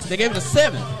a 6. They gave it a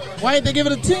 7. Why didn't they give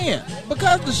it a 10?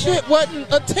 Because the shit wasn't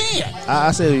a 10.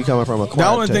 I see where you're coming from. The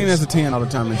only thing that's a 10 all the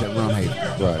time is that rum hater.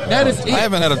 right. That is it. I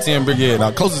haven't had a 10 beer yet. Now,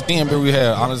 closest 10 beer we had,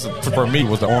 honestly, for me,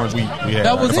 was the orange wheat we had.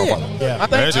 That was So it. far. I That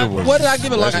think. shit was- What did I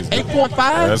give it? Like that an shit's good.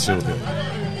 8.5? That shit was good.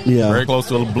 Yeah. Very close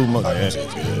to a blue mug. That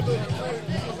shit's good.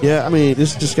 Yeah, I mean,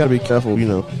 this just got to be careful, you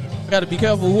know. Got to be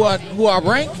careful who I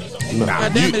rank. Nah,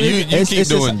 God damn it, you It's keep just,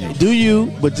 doing you. do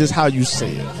you, but just how you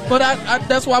say it. But I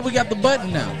that's why we got the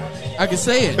button now. I can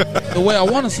say it the way I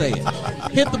want to say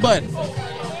it. Hit the button.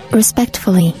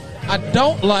 Respectfully. I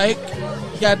don't like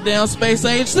goddamn space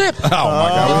age sip. Oh, my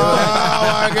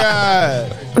God. Oh, my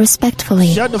God.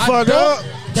 Respectfully. Shut the I fuck don't- up.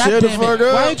 God Shut the damn fuck it.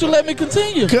 up. Why didn't you let me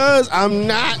continue? Because I'm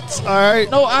not. All right.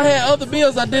 No, I had other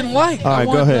beers I didn't like. All right,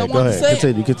 go ahead. Go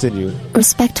ahead. Continue.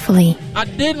 Respectfully. I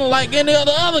didn't like any of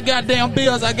the other goddamn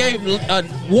beers. I gave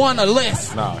 1 or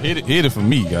less. Nah, hit it for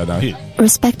me, goddamn. Hit.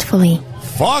 Respectfully.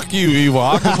 Fuck you, evil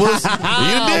octopus. Eat a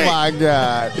Oh, dick. my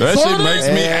God. That So shit makes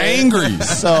me angry.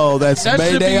 So that's That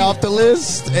should Mayday be- off the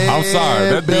list. I'm sorry.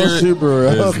 That Bill beer Super.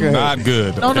 is Okay. not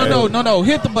good. No.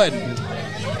 Hit the button.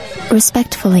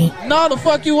 Respectfully. No, the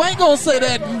fuck you ain't gonna say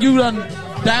that. You done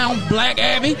down Black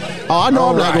Abbey. Oh, I know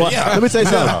I'm not going. yeah. Let me tell you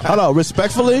something. Hold on,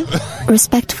 respectfully,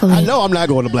 Respectfully. I know I'm not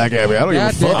going to Black Abbey. I don't give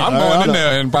a fuck. I'm going in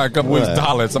there in about a couple weeks to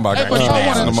holler at somebody. Hey, but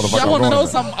y'all want to know going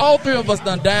something? All three of us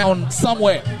done down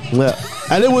somewhere. Yeah.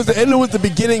 And it was the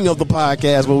beginning of the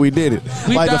podcast when we did it.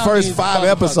 We Like the down first these 5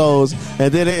 motherfuckers. episodes,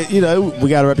 and then we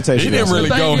got a reputation. He didn't really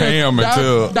The go thing is, ham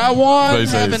until Dawan they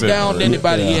say haven't it's it. downed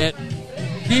anybody Yeah. yet.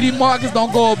 Didi Marcus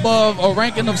don't go above a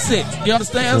ranking of 6. You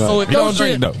understand? Right. So if He your don't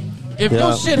drink shit, though. if Yeah.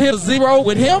 your shit hit a 0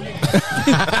 with him,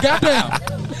 goddamn.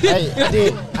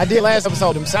 Hey, I did last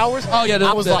episode, them sours. Oh, yeah,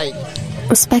 I was like,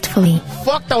 Respectfully.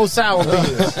 fuck those sour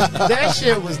beers. That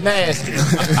shit was nasty.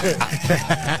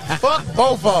 Fuck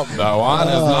both of them. Dawan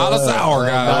is not a sour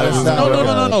guy. not a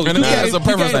sour No. And You that is a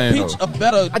pepper gave thing, Peach though. a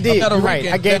better, I did, a better right.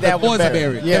 ranking I gave than that one better.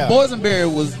 boysenberry. Yeah. The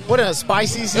boysenberry was What a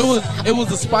spicy. it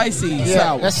was a spicy Yeah,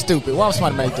 sour. that's stupid. Why would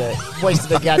somebody make that? Wasted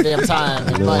their goddamn time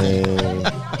and money.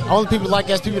 Only people like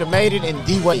us people that made it and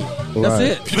D-Wade. That's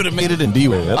it. You would have made it in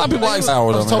D-Way. A lot of people like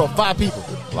sour It was a though. total Man. of 5 people.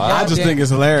 I just think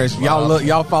it's hilarious.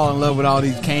 Y'all fall in love with all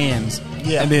these cans,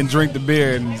 Yeah. and then drink the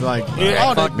beer, and it's like,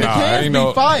 Oh, the cans ain't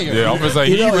be fire. Yeah, I'm gonna say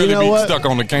You he know- really you know be what? stuck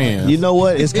on the can. You know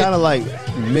what? It's kind of like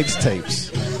mixtapes.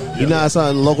 You know how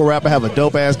some local rapper have a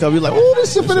dope ass cover? You're like, ooh,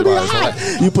 this shit finna be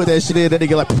hot. You put that shit in, then they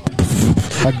get like,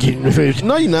 I get in the face.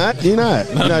 No, you're not. You're not.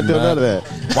 You're not doing none of that.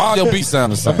 Why your beat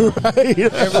sound the same? Every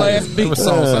last beat. Every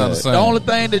song sound the same. The only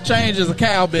thing that changes is a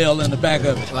cowbell in the back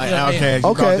of it. like You know what I mean? Outkast, you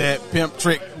Okay. call that Pimp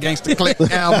Trick Gangsta Click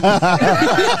album.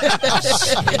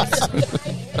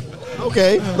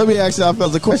 Okay, let me ask y'all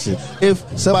fellas a question. If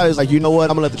somebody's like, you know what,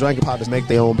 I'm gonna let the drinking partners make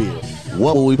their own beer,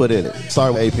 what will we put in it?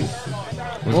 Start with AP.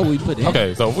 What we put in?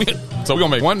 Okay, so we're gonna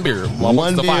make one beer.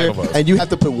 Amongst the beer, 5 of us. and you have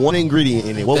to put one ingredient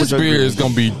in it. What This was your beer is ingredient?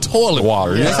 gonna be toilet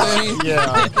water. You understand me?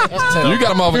 Yeah. That's terrible. You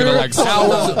got a motherfucker that like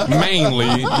sours mainly.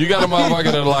 You got a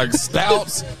motherfucker that like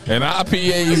stouts and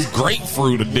IPAs,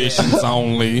 grapefruit editions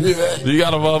only. You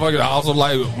got a motherfucker that also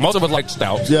like, most of us like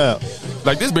stouts. Yeah.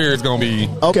 Like this beer is gonna be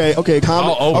Okay.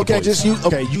 Comment. All over the Okay, place. just you.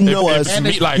 Okay, you know if us.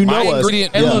 me, like you my know us.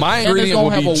 ingredient, And Yeah. look, my and it's ingredient gonna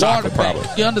would have be a chocolate water probably.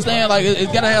 pack. You understand? Like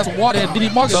it gotta have some water. And Diddy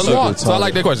Marcus So water. look, so I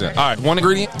like that question. All right, one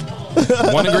ingredient.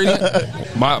 One ingredient.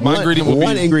 My ingredient would be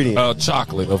one ingredient.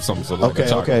 chocolate of some sort. Like a Okay.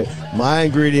 chocolate. Okay. My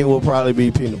ingredient will probably be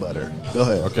peanut butter. Go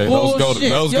ahead. Okay, those go. Bullshit.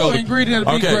 Those Your go. ingredient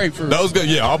would be okay, grapefruit. those go.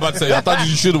 Yeah, I was about to say. I thought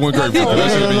you should have went grapefruit. No, That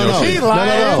should be your no. shit.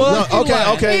 Fuck, Okay.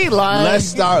 he Okay. lying. Let's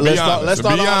start. Be honest. Let's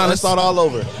start. Be honest. Let's start all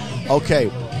over. Okay.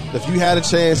 If we had a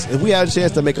chance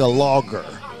to make a lager,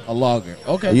 A lager.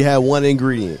 Okay. you had one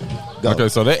ingredient. Go. Okay,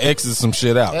 so that X's some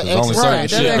shit out. There's That only X- certain right,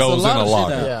 that shit X a goes in lot a of shit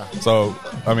lager. out. Yeah. So,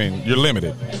 I mean, you're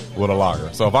limited with a lager.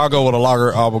 So if I go with a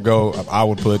lager, I would go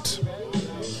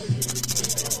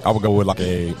with like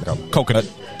a coconut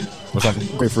or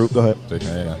something. Grapefruit. Go ahead.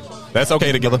 Yeah. That's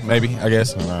okay together, maybe, I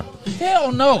guess.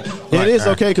 Hell no. It is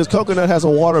okay because coconut has a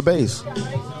water base.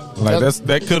 Like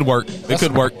that could work. It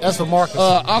could work. That's for Marcus.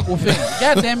 Aquafina.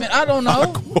 God damn it. I don't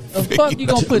know. The fuck you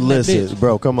gonna put in that Listen, bitch?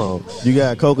 bro, come on. You got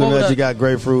What coconut, would you I- got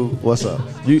grapefruit. What's up?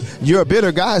 You're a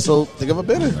bitter guy, so think of a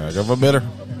bitter. Give a bitter.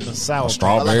 Sour. A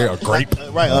strawberry, a grape.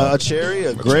 Right, a cherry,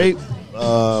 a grape,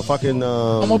 fucking.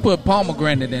 I'm gonna put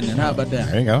pomegranate in it. How about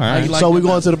that? There you go. All How right. you like So that? we're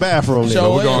going to the bathroom. Then.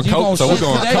 So We're going you coke. gonna So we're shit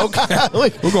going today? coke.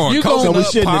 We're going You coke. gonna- we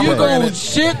shitting You today. going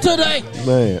shit today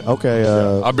Man,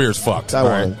 okay. Our beer's fucked. That All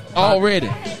right. one. already?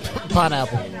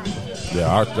 Pineapple.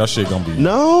 Yeah, that shit gonna be.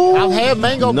 No, I've had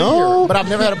mango No. beer, but I've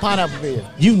never had a pineapple beer.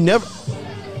 you never.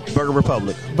 Burger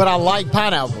Republic. But I like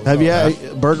pineapple. Have you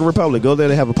had Burger Republic? Go there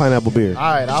and have a pineapple beer. All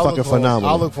right, it's I'll fucking look for it. phenomenal.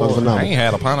 I'll look for Fucking it. I ain't phenomenal.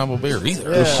 had a pineapple beer either.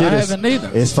 Yeah. This shit I is, haven't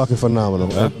either. It's fucking phenomenal.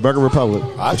 Yeah. Burger Republic.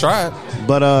 I tried.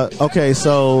 But okay,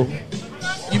 so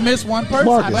You missed one person.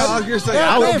 Marcus. I I was bet. gonna say, Yeah,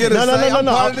 I don't damn get it. a say. I'm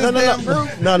part of this damn group.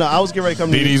 No. I was getting ready to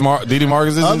come to you. DD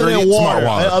Marcus' Other than ingredient, water. smart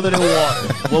water. Other than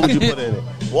water. What would you put in it?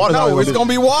 Water's No, always it's gonna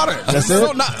be water. That's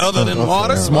So it? not other than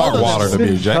water. Smart water to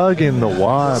be, Jack. Tugging the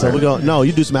water. So we're going. No,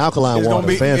 you do some alkaline It's water. gonna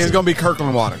be. Fancy. It's gonna be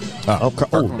Kirkland water. That'll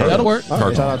work. All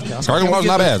right, shout out to Cal. Kirkland water's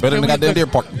not bad. Better than the goddamn Deer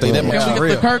Park. Tell you that Can much. we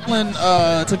get the Kirkland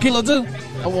tequila too?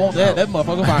 I want that. That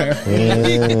motherfucker fire.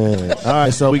 Yeah. All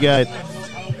right, so we got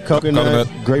coconut,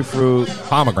 grapefruit,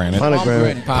 Pomegranate.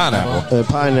 Pineapple. and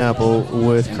pineapple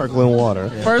with Kirkland water.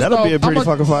 First That'll off, be a pretty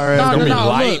I'ma- fucking fire No, ass. no, It's gonna be no,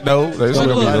 light look. though. It's Look, gonna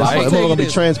be look, light. It's tell you gonna be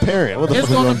this. transparent. What the It's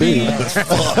fuck gonna is be. it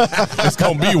gonna be? It's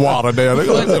gonna be water there. They're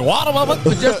gonna say water, mama.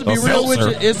 But just to be A real with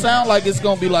you, seltzer. it sounds like it's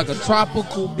gonna be like a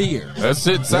tropical beer. That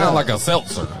shit sound like a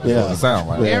seltzer. Yeah. That's what it sound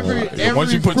like. Every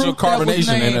Once you put your fruit that was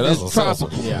carbonation in it, named that's a is seltzer.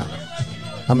 tropical. Yeah.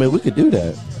 I mean, we could do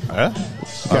that. Yeah.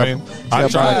 I mean, I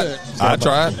tried. I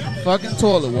tried. Fucking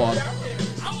toilet water.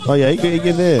 Oh yeah, he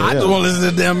get there. I just want to listen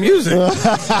to damn music.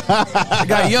 I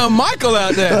got young Michael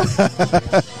out there.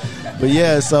 But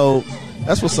yeah, so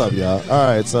That's what's up, y'all. All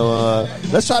right, so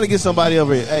let's try to get somebody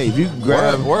over here. Hey, if you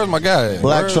grab Where's my guy?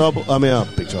 Black Trouble. I mean,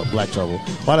 Big Trouble. Black Trouble.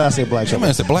 Why did I say Black Trouble?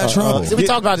 Man said Black Trouble. See, we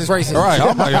talk about this racism. All right,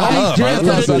 oh my God,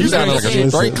 you sound like a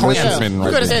straight Klansman You right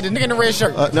could have there. said the nigga in the red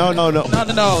shirt. No.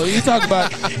 No. You talking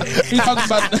about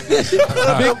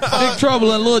Big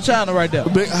Trouble in Little China right there.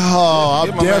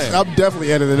 I'm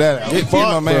definitely editing that out. Get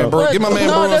my man, bro. Get my man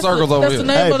Brew in Circles over that's here. the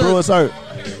name Hey, of the- Brew and Circle.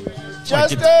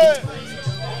 Justin.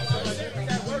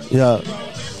 Yeah.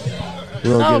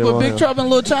 No, but Big Trouble in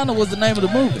Little China was the name of the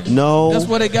movie. No. That's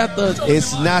where they got the.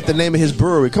 It's not the name of his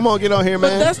brewery. Come on, get on here, But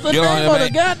man. that's the Get on name here, of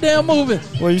the man. goddamn movie.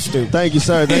 Well, you stupid. Thank you,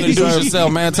 sir. Thank you, Introduce sir.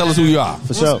 yourself, man. Tell us who you are.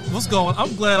 For sure. What's going on?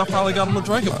 I'm glad I finally got him a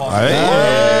drinking partner. Hey,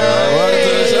 welcome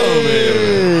to the show,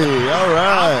 man. Hey, all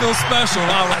I right. feel special.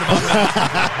 I'll write about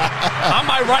that. I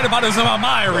might write about this in my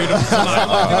mind reader. That's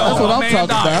what I'm talking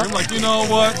about. I'm like, you know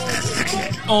what?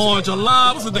 On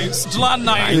July, what's the date? July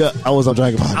 9th. Yeah, I was on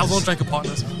Dragon Ball. I was on Drinking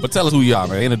Partners. But tell us who you are,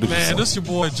 man. Introduce Man, yourself. this is your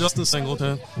boy Justin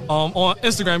Singleton. On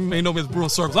Instagram, you may know me as Brew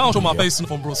Circles. I don't show my face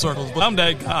from Brew Circles, but I'm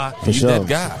that guy. For You sure. that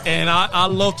guy. And I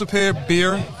love to pair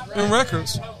beer and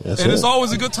records. That's and it. it's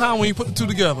always a good time when you put the two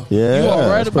together. Yeah, You are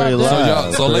right it's about pretty that. So, live.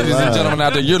 y'all, so ladies and gentlemen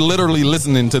out there, you're literally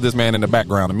listening to this man in the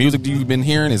background. The music you've been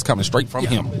hearing is coming straight from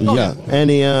him. Yeah. And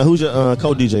who's your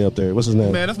co-DJ up there? What's his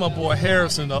name? Man, that's my boy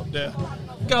Harrison up there.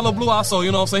 Got a little blue eye, so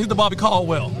you know what I'm saying? He's the Bobby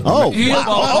Caldwell. Oh, He is wow.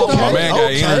 Bobby My Caldwell. man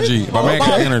got energy. My man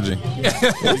got energy.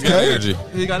 He's got energy.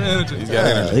 He got energy. He's got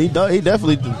energy. He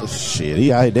definitely shit.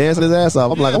 He out here dancing his ass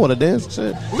off. I'm like, I want to dance.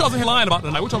 Shit. We wasn't here lying about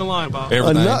tonight. What y'all lying about?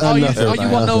 Everything. Oh, you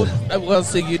Everything. want to know? Well,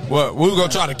 see, you. Well, we're gonna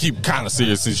try to keep kind of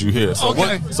serious since you're here. So,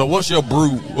 Okay. what's your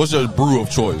brew? What's your brew of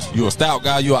choice? You a stout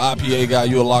guy? You a IPA guy?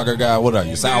 You a lager guy? What are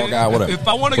you? Sour guy? What are you? If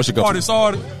I want to What's get your the party go-to?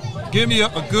 started, give me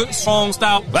a good, strong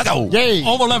stout. Let's go. Yay.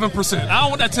 Over 11%. I don't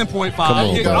want that 10.5. on,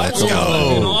 I guys. want, Let's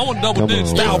go. you know, I want double Come digits.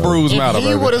 on. Stout brews matter, If he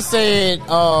baby. would have said,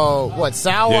 what,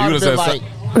 sour, Yeah, you I'd would've have been said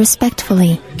like,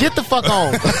 Respectfully. get the fuck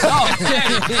on.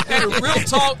 Hey, real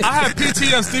talk. I have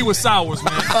PTSD with sours,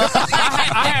 man.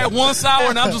 I had one sour,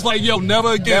 and I'm just like, yo,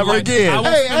 never again. Never Like, again. I would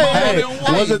Hey, spend my money on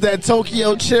wine. Was it that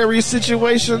Tokyo cherry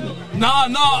situation? Nah,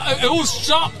 it was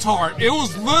shop tart. It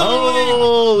was literally.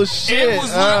 Oh, shit. It was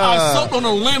literally, I sucked on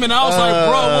a lemon. I was like,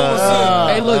 bro, what was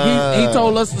it? Hey, look, he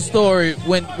told us the story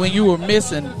when you were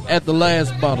missing at the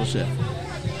last bottle shop.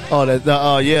 Oh, the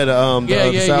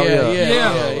sour,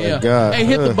 Yeah. God. Hey,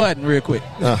 hit the button real quick.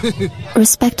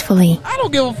 Respectfully. I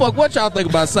don't give a fuck what y'all think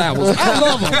about sours. I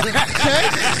love them.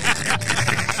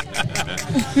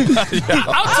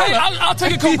 I'll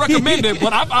take it because recommended,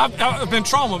 but I've been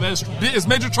trauma, man. It's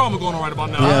major trauma going on right about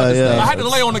now. Yeah. I had to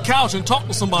lay on the couch and talk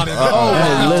to somebody. listen.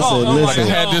 I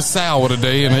had this sour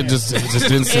today, and it just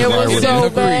didn't sit It right was with so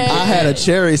me. bad. I had a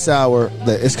cherry sour.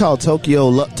 It's called Tokyo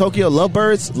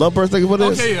Lovebirds. Lovebirds, think of what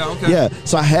it is? Okay, yeah, okay. Yeah,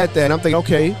 so I had that, and I'm thinking,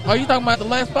 okay, Are you talking about the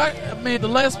last spot? I mean, the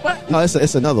last spot? no,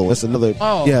 it's another one. It's another.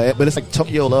 Oh. Yeah, but it's like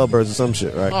Tokyo Lovebirds or some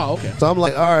shit, right? Oh, okay. So I'm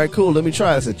like, all right, cool. Let me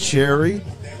try. It's a cherry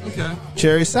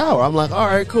sour. I'm like, all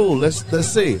right, cool. Let's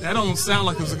see. That don't sound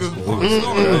like it's a good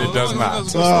It does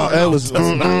not. Oh, it was.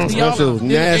 That shit was It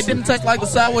nasty. didn't taste like the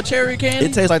sour cherry candy?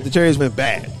 It tastes like the cherries went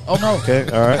bad. Oh, no. Okay,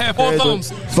 all right. I had 4 It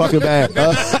thumbs. went fucking bad.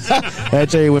 That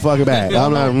cherry went fucking bad.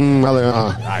 I'm like,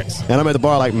 Nice. And I'm at the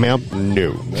bar like, ma'am,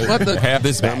 no. But the Have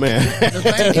this back. Man.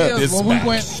 thing is, This when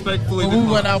back. we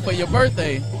went out for your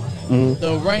birthday,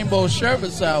 the rainbow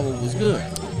sherbet sour was good.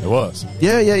 It was.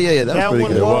 Yeah. That That was one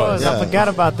pretty good. was. Yeah. I forgot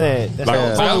about that. That's Like,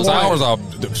 all. sours are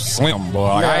slim, boy.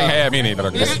 Like, I ain't have any.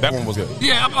 That one was good.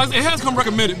 Yeah, it has come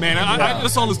recommended, man.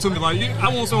 That's all this to me. Like,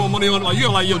 I want some more money on it. Like, you're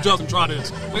like, yo, Justin, try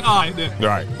this. Like, all right, then.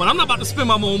 Right. But I'm not about to spend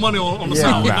my own money on the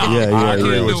sour. Yeah, I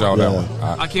agree can't with do y'all on it. that Yeah.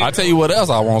 one. I can't I tell you what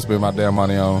else I won't spend my damn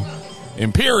money on.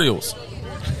 Imperials.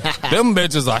 Them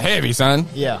bitches are heavy, son.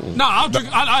 Yeah. No, I'll drink.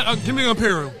 Give me an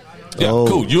Imperial. Yeah, Oh.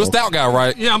 cool. You a stout guy,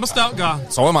 right? Yeah, I'm a stout guy.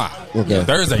 So am I. Okay.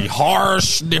 There's a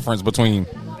harsh difference between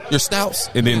your stouts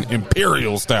and then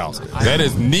imperial stouts. That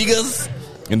is niggas,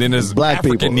 and then there's Black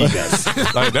African people.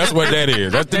 niggas. Like, that's what that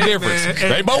is. That's the difference.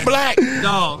 man. They both black.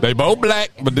 No. They both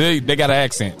black, but they got an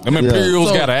accent. Them imperials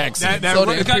So- got an accent. It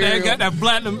Imperial- got that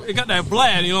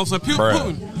Vlad, you know what I'm saying? Bruh.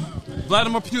 Putin.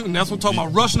 Vladimir Putin. That's what I'm talking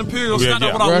about. Russian Imperial. Yeah, That's not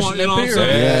yeah. what I Russian want. You know what I'm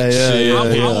Imperial. saying? That Yeah, shit yeah, I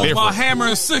hit want my different. hammer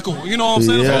and sickle. You know what I'm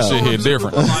saying? Yeah. That's That shit what hit I'm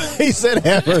different. saying. He said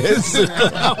hammer. That's what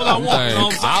I want. You know what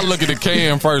I'm saying? I look at the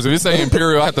can first. If it say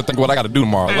imperial, I have to think what I got to do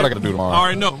tomorrow. What I got to do tomorrow? I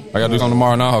already know. I got to do something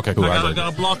tomorrow now? Okay, cool. I I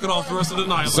gotta block it off the rest of the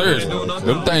night. Seriously, Like, I ain't doing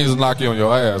them nothing. things knock you on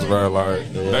your ass, bro.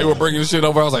 Like, they were bringing shit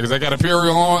over. I was like, "Is they got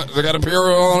imperial on it? Is they got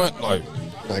imperial on it?" Like,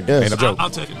 I guess. ain't a joke. I'll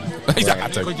take it. He's like, "I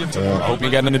take Quick it." give it to me. I hope you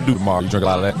ain't got nothing to do tomorrow. You drink a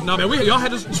lot of that. No, man, y'all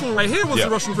had this one right here. Was Yeah.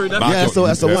 the Russian Imperial? Nah, Yeah, that's the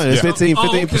one. It's Yeah.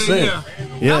 15%. Okay, yeah.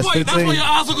 That's why your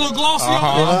eyes look a little glossy.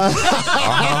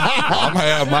 I'm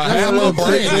having my little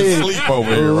brain sleep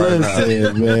over here right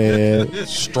now. Man.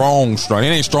 Strong. It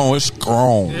ain't strong. It's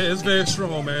strong. Yeah, it's very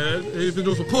strong, man. They've been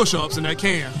doing some push-ups in that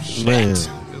can. Man. It's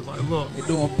like, look. You're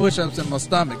doing push-ups in my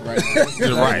stomach right now.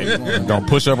 You're right. Gonna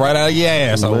push up right out of your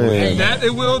ass over there. That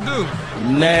it will do.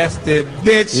 Nasty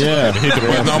bitch. Yeah. Hit the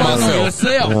button on myself.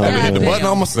 Hit the button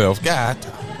on myself. God.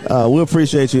 We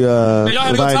appreciate you y'all had a good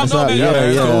inviting time, us out. though, Yeah,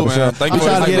 man. yeah. Cool, for man. sure. Thank We you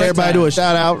try for to get the everybody to a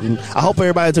shout out, and I hope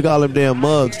everybody took all them damn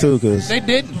mugs too, because They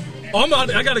didn't. Oh,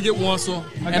 I got to get one, so.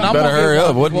 And I'm Better gonna hurry get up.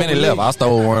 one What before minute we left? leave. I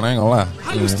stole one. I ain't gonna lie.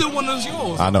 How you still one of those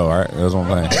yours? I know, right? That's what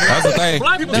I'm saying. That's the thing.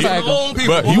 Black people That's take how their own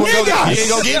people. But he ain't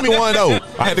gonna give me one though.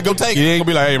 I had to go take it. He ain't gonna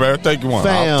be like, hey man, take you one.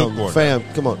 I took one. fam,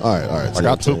 come on. All right. Like,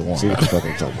 I took one. See what the fuck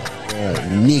I'm talking about.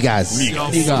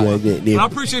 Niggas. I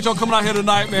appreciate y'all coming out here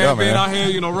tonight, man. Yeah, Being man. out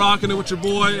here, rocking it with your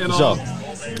boy. And Sure.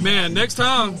 man, next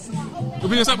time we'll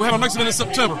have our next event in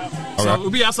September. So Okay.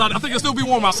 we'll be outside. I think it'll still be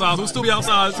warm outside. We'll still be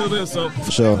outside until then. So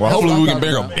For sure. Well, hopefully we can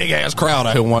bring a big ass crowd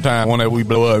out here one time. One that we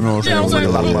blow up. You know what I'm saying? I'm Bring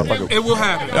a saying lot of motherfuckers. it will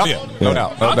happen. Oh, yeah, no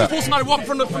doubt. No I just doubt. saw somebody walking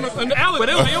from the alleyway.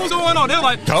 They was like, what's going on? They're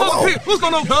like, Come on. who's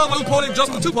going on, cuz? Like, we pointed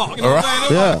Justin Tupac. You know what I'm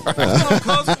saying? Yeah. What's going on,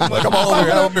 cuz? Like, come on over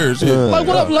here, have a beer, shit. Like,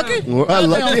 what up, Lucky?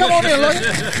 Lucky. Come on in, Lucky.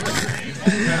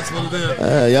 That's what it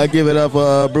is. Y'all give it up,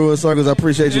 Brewer Circles. I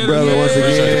appreciate you, brother, once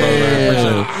Appreciate it, brother, man. again.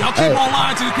 Appreciate it. Y'all keep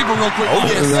online to these people real quick. Oh,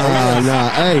 yes. Nah.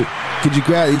 Hey, could you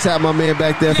tap my man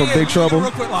back there from Big Trouble?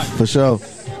 Real quick, like. For sure.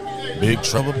 Big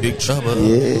trouble, big trouble.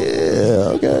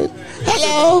 Yeah, okay.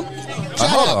 Hello.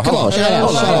 Come on, shout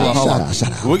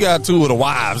out. We got two of the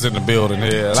wives in the building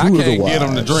here. I Two of the can't get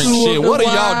them to wives. drink Two shit. of the What are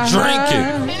y'all wives.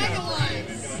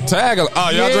 drinking? Tag. Oh,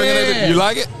 y'all drinking it? You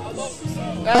like it?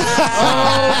 Oh, no.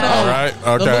 All right. The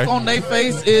Okay. look on their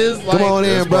face is like, Come on in,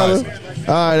 That's brother. right.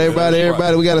 All right,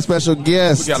 everybody. We got a special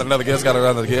guest We got another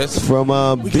guest.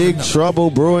 from Big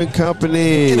Trouble Brewing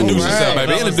Company. Introduce yourself,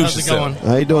 baby. fellas, Introduce how's it yourself.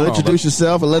 How you doing? Introduce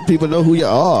yourself and let people know who you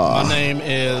are. My name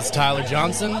is Tyler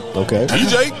Johnson. Okay.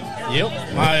 DJ.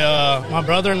 Yep. My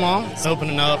brother-in-law is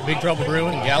opening up Big Trouble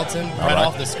Brewing in Gallatin, right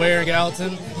off the square in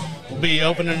Gallatin. We'll be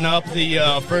opening up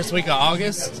the first week of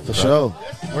August. For sure.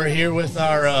 We're here with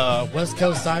our West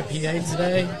Coast IPA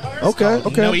today. Okay.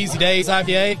 No Easy Days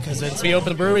IPA, because since we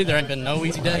opened the brewery, there ain't been no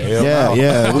Easy Days.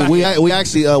 Yeah. we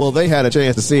actually, they had a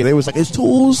chance to see it. They was like, it's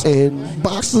tools and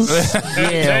boxes. There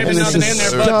ain't been And nothing it's in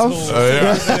there stuff.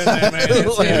 but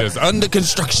tools. It is under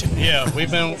construction. Yeah, we've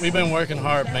been working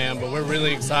hard, man, but we're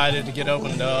really excited to get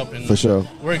opened up, and For sure.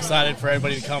 we're excited for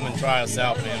everybody to come and try us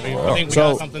out, man. We think we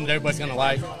So- got something that everybody's gonna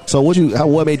like. So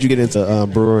what made you get into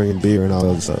brewing and beer and all that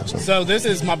other stuff? So. So this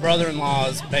is my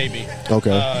brother-in-law's baby.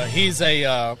 Okay. He's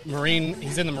a Marine.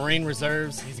 He's in the Marine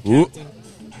Reserves. He's a Ooh. captain.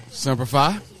 Semper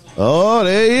Fi. Oh,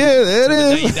 there he is. There The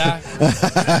day it he is.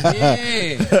 died.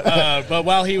 yeah. But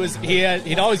while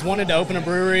he'd always wanted to open a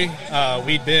brewery.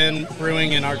 We'd been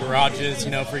brewing in our garages,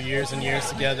 for years and years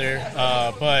together.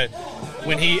 But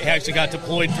when he actually got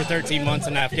deployed for 13 months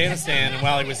in Afghanistan, and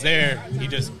while he was there, he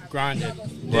just grinded.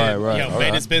 Right.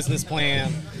 Made his business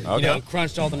plan. Okay.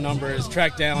 Crunched all the numbers,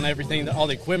 tracked down everything, all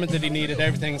the equipment that he needed,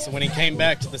 everything. So when he came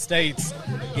back to the States,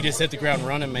 he just hit the ground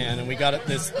running, man. And we got at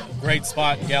this great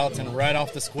spot in Gallatin, right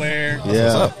off the square.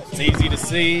 Yeah. It's easy to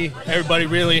see. Everybody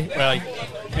really,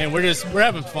 man, we're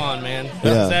having fun, man.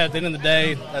 Yeah. At the end of the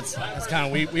day, that's kind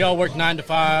of we all work 9 to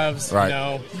 5s,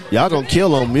 Right. Y'all gonna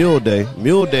kill on Mule Day.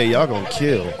 Mule Day, y'all gonna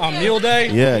kill. On Mule Day,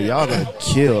 Yeah, y'all gonna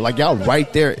kill. Like y'all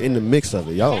right there in the mix of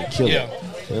it. Y'all gonna kill yeah. it.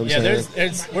 You know what I'm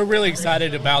saying? We're really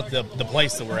excited about the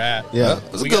place that we're at. Yeah.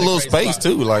 It's a We good got a little great space spot.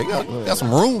 too. Like got some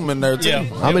room in there too. Yeah.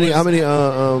 How many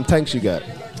tanks you got?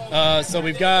 So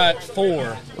we've got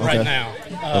 4 right Okay.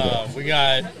 now. We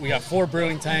got 4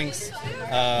 brewing tanks,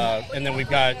 and then we've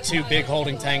got 2 big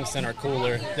holding tanks in our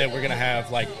cooler that we're gonna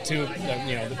have like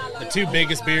the 2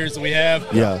 biggest beers that we have.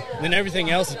 Yeah. And then everything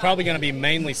else is probably gonna be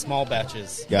mainly small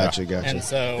batches. Gotcha. And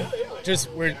so,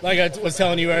 we're like I was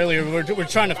telling you earlier, we're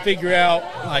trying to figure out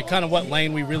like kind of what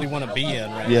lane we really want to be in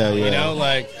right Yeah, now. yeah.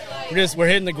 Like we're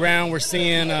hitting the ground, we're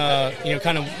seeing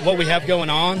kind of what we have going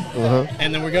on,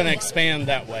 and then we're going to expand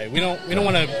that way. We don't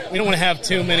want to have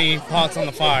too many pots on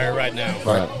the fire right now.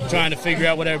 Right. We're trying to figure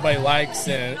out what everybody likes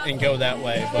and go that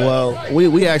way. But Well,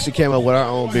 we actually came up with our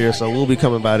own beer, so we'll be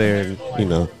coming by there and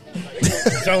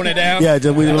throwing it down. Yeah,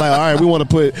 just we were like, all right, we want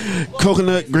to put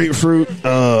coconut, grapefruit,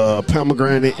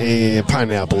 pomegranate, and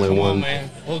pineapple in Come on, one. man.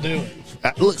 We'll do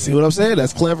it. Look, see what I'm saying?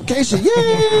 That's clarification.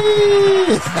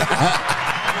 Yay!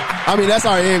 I mean, that's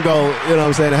our end goal. You know what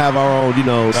I'm saying? To have our own,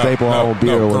 staple, our own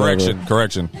beer or whatever.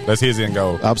 Correction. That's his end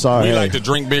goal. I'm sorry. We like to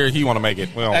drink beer. He want to make it.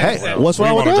 Hey, what's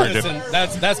wrong with that? Listen,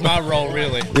 that's my role,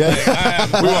 really.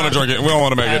 Yeah. We want to drink it. We don't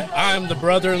want to make it. I'm the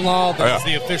brother-in-law that's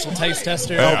the official taste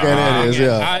tester. Okay, that is,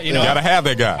 yeah. You got to have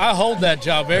that guy. I hold that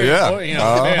job very very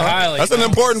highly. That's an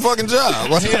important fucking job.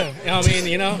 Yeah, I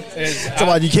mean,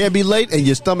 So you can't be late and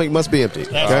your stomach must be empty.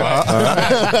 That's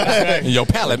right. Your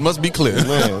palate must be clear.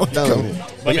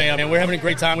 But man, we're having a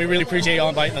great time. We really appreciate y'all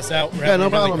inviting us out. We're having no a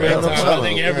really problem, great man. No time. problem. I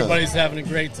think everybody's having a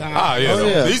great time.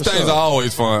 These things are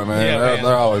always fun, man. Yeah,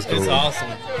 They're always cool. It's awesome.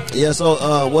 Yeah,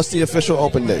 so what's the official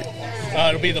open date?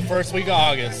 It'll be the first week of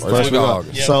August. First week of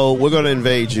August. Yep. So we're going to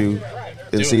invade you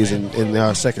in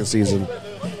our second season.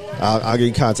 I'll get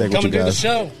in contact with you guys.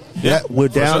 Come and do the show. Yeah, we're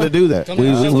down to do that.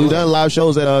 We've done live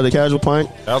shows at the Casual Pint.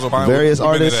 Various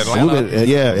artists.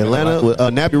 Atlanta with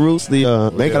Nappy Roots,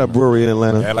 the they got a brewery in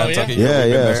Atlanta.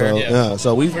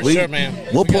 So we'll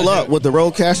pull up with the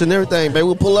roadcast and everything, baby.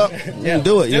 We'll pull up and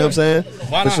do it. You know what I'm saying?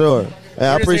 Why For not? sure.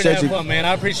 Yeah, I appreciate you. Fun, man.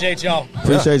 I appreciate y'all.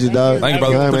 Appreciate you, dog. Thank you,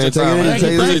 brother. All right, man.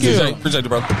 Take it easy. Appreciate you,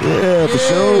 brother. Yeah, for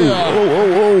sure.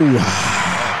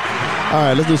 All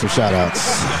right, let's do some shout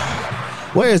outs.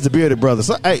 Where is the bearded brother?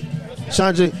 Hey,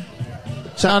 Shanji.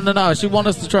 No. She wants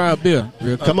us to try a beer.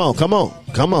 Come on.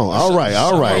 All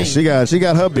right. She got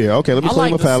her beer. Okay, let me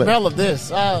clean my palate. I like the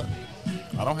smell of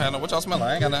this. I don't have no. What y'all smell like?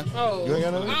 I ain't got none. Oh, You ain't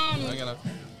got none? I ain't got none.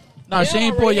 No, she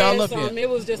ain't pour y'all up some. yet. It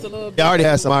was just a little bit. Yeah, I already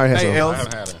had some. I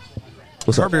haven't had it.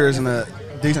 What's Her up? beer is in a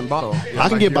decent bottle. I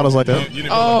can get bottles like that. You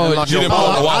didn't Oh, you didn't pull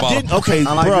up the water I bottle. didn't. Okay,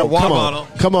 I like bro, your water come on. bottle.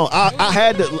 Come on. I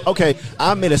had to. Okay,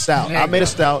 I made a stout.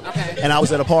 And I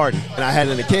was at a party, and I had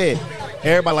it in a keg.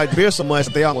 Everybody liked beer so much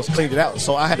that they almost cleaned it out.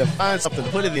 So I had to find something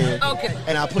to put it in. Okay.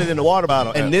 And I put it in the water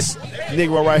bottle. And this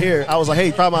Negro right here, I was like,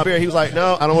 hey, try my beer. He was like,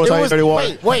 no, I don't want to try your dirty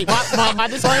water. Wait, my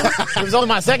disclaimer. It was only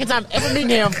my second time ever meeting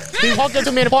him. He walked up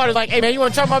to me in the party like, hey man, you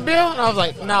want to try my beer? And I was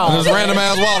like, no. This random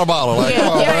ass water bottle. Like, come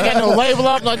on, I ain't man. got no label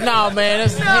up. Like, no, man,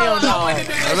 that's hell no. That's all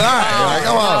right.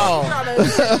 Come on.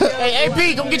 Hey,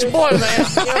 AP, come get your boy, man.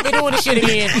 He'll be doing this shit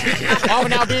again.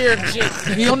 Offering out beer and shit.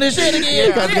 He on this shit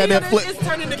again. It's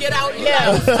turning to get out.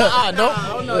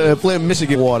 No. Flint,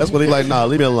 Michigan water. That's what he like. Nah,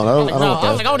 leave me alone. I don't want that.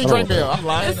 I was like, I only drink beer. I'm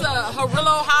lying. It's a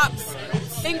Harillo hops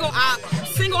single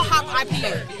hop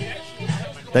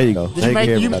IPA. There you go.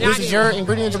 This is your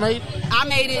ingredients you made? I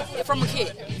made it from a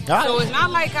kit. Right. So it's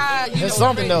not like It's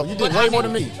something though. You did way more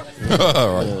than me.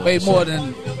 Way more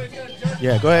than.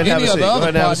 Yeah, go ahead and have a Any of seat. the Go other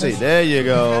ahead and have a partners. seat. There you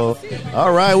go.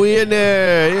 All right, we in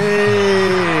there.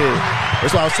 Yeah.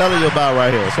 That's what I was telling you about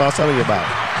right here. That's what I was telling you about.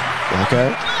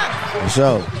 Okay?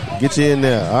 So, get you in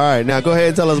there. All right, now go ahead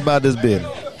and tell us about this beer.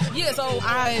 Yeah, so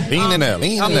I Lean in there.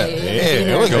 Lean in there. Yeah,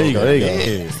 there we go. There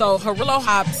you go. So Harillo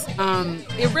hops,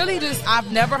 it really just,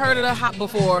 I've never heard of the hop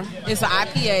before. It's an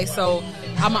IPA, so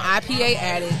I'm an IPA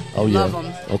addict. Oh, yeah. Love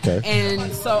them. Okay.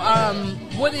 And so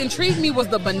what intrigued me was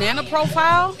the banana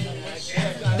profile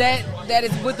that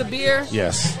is with the beer.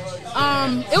 Yes.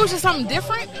 It was just something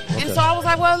different, and so I was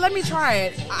like, well, let me try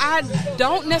it. I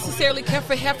don't necessarily care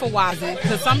for Hefeweizen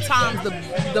because sometimes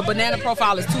the banana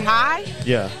profile is too high.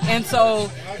 Yeah. And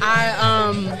so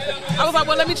I was like,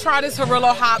 well, let me try this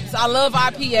Harillo hops. I love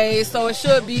IPAs, so it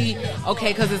should be okay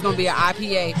because it's going to be an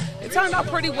IPA. It turned out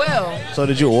pretty well. So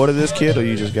did you order this kit or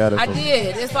you just got it I from...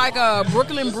 did. It's like a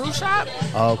Brooklyn brew shop.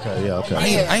 Oh, okay, yeah,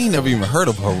 okay. I ain't never even heard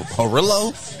of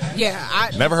Harillo. Yeah.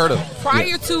 I Never heard of it.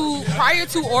 Prior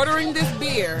to ordering this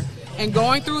beer and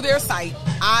going through their site,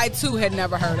 I too had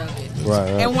never heard of it. Right.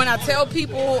 And when I tell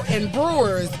people and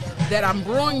brewers that I'm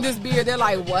brewing this beer, they're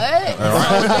like, what?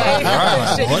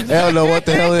 Right. They don't know what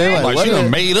the hell it is. Like, she done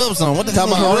made up something. What the hell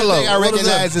is The only thing I Harillo?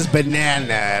 recognize is banana.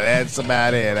 That's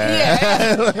about it.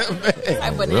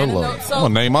 Like banana Harillo. notes. So I'm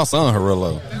gonna name my son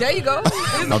Harillo. there you go.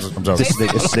 I'm joking. This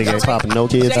nigga ain't popping no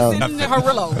kids out. Jason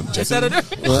Harillo. Instead of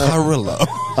Harillo.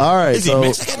 All right, Is he so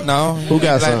Mexican? No. who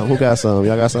got some? Who got some?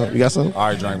 Y'all got some? You got some? I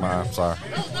already drank mine. Sorry.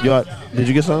 Did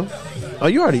you get some? Oh,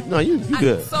 you already? No, you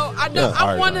good. So I Yeah.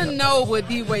 I want to know what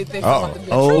D-Wade thinks Uh-oh. about the beer.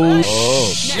 Oh,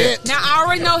 shit! Now I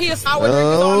already know he's a sour drinker,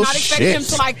 so I'm not expecting him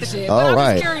to like the shit. But All I'm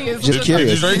right. just curious. Just curious.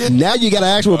 Did you drink it? Now you got an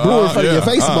actual brewer in front of your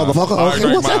face, yeah. motherfucker. I Okay,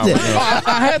 drank what's that mine.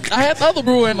 then? I had the other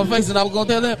brewer in my face, and I was gonna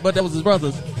tell that, but that was his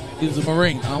brother's. He was a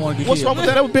Marine. I don't want to get What's killed. wrong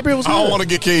with that? That beer was I don't good. want to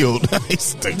get killed.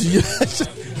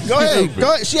 Go ahead.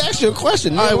 Go ahead. She asked you a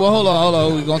question. All right, well, hold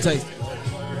on. We're gonna taste.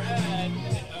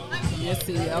 Let's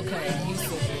see. Okay.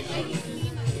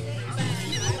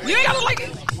 You ain't gotta like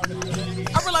it.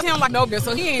 I realize he don't like no beer,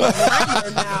 so he ain't a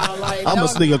drinker now. Like, I'm gonna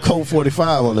sneak a Colt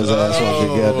 45 on his ass on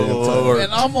the goddamn time.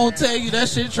 And I'm gonna tell you that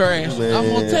shit trash. Man. I'm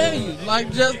gonna tell you,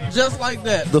 like just like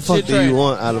that. The fuck shit do trash. you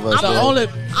want out of us? The man? only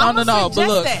no, but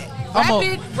look,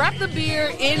 Wrap the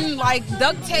beer in like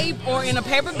duct tape or in a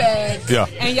paper bag. Yeah.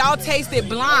 And y'all taste it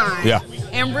blind. Yeah.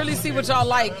 And really see what y'all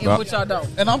like and what y'all don't.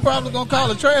 and I'm probably gonna call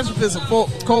it trash if it's a Colt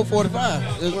 45.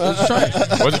 It's trash.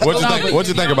 What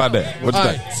you think about that? What you All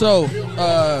think? right, so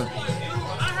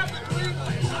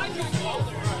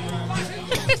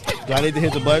Do I need to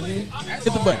hit the button? hit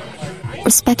the button.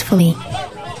 Respectfully.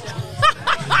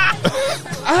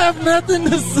 I have nothing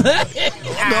to say.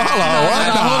 Hold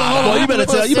on. Well, you better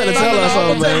tell us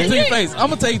something, man. I'm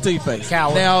gonna tell you to your face.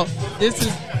 Coward. Now, this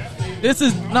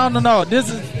is no.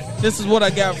 This is what I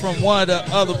got from one of the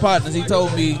other partners. He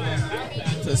told me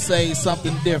to say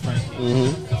something different.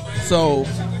 Mm-hmm. So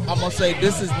I'm gonna say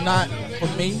this is not for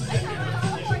me.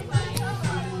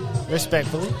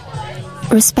 Respectfully.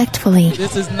 Respectfully.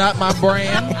 This is not my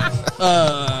brand.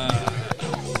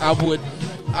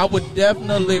 I would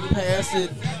definitely pass it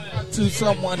to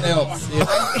someone else if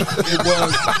it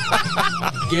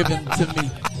was given to me.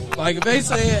 Like if they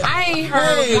said, I ain't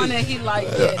heard hey, one that he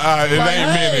liked it. It ain't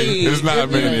many. It's not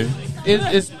many.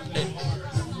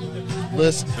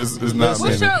 Listen, It's not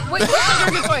What's many. your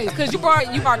drinking choice? Because you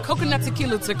brought coconut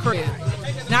tequila to crib.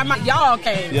 Now y'all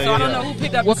came, so I don't know who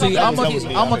picked up well, the see, coconut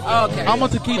tequila. I'm a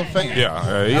tequila fan.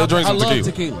 Yeah, he'll drink some I love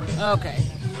tequila. Okay.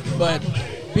 But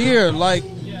beer, like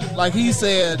he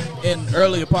said in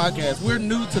earlier podcasts, we're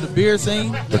new to the beer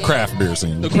scene, The craft beer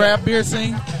scene. the craft beer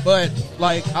scene. But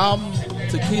like I'm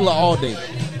tequila all day.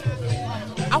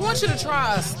 I want you to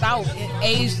try a stout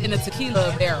aged in a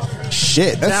tequila barrel.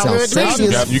 Shit, that sounds sexy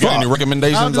as You got any fuck.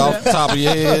 recommendations off the top of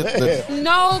your head?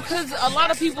 No, because a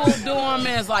lot of people do them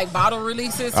as like bottle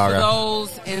releases for Okay.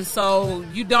 those, and so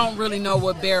you don't really know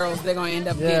what barrels they're going to end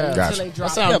up getting until Gotcha. they drop.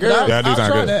 That sounds Yeah, but good. Yeah, I do I'll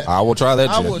sound try good. that. I will try that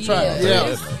I shit. will try that.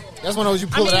 Yeah. That's one of those you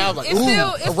pull it out like, it's ooh,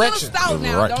 still erection. stout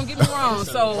now. Right. Don't get me wrong.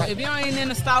 So if you ain't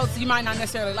into stouts, you might not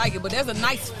necessarily like it. But there's a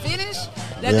nice finish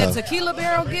that tequila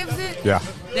barrel gives it. Yeah.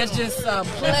 That's just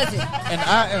pleasant. And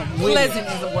I am with Pleasant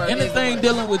it. is the word. Anything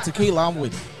dealing with tequila, I'm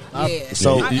with it. Yeah.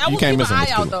 So- I You will can't keep miss an on eye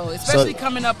the out tequila. though, especially So-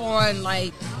 coming up on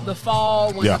like the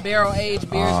fall when Yeah. the barrel aged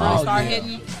beers really start yeah.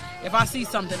 hitting. If I see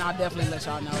something, I'll definitely let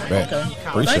y'all know. Bet. Okay.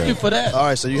 Appreciate Thank you it. for that. All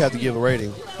right, so you have to give a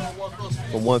rating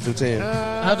from 1 through 10.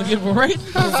 I have to give a rating.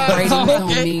 Rating don't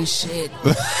Okay. mean shit.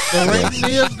 The rating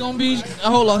is gonna be.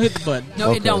 Hold on, hit the button. No,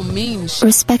 Okay. it don't mean shit.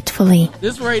 Respectfully.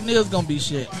 This rating is gonna be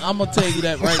shit. I'm gonna tell you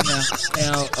that right now.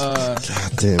 Now, God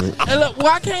damn it. hey, look,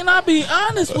 why can't I be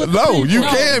honest with No, people? you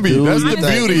can be. Do That's your the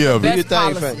thing. beauty of Do it. your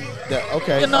thing, policy. fam.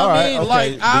 Okay, You know all what I right, mean? okay.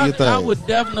 Like Do your thing. I would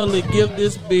definitely give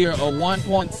this beer a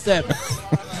 1.7.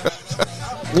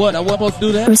 What? I wasn't supposed to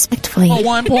do that? Respectfully. Oh,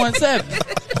 1.7.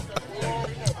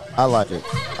 I like it.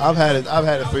 I've had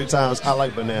it 3 times. I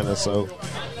like banana, so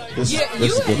this, Yeah, this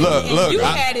you, is good. Look, you I-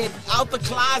 had it out the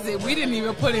closet. We didn't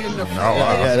even put it in the fridge.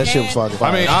 Yeah, that shit was fucking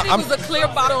fire. I mean, And it I'm was a clear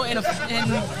bottle and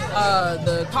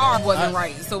the carb wasn't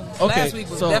right. So Okay, last week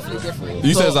was so- definitely different.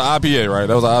 You said it's an IPA, right?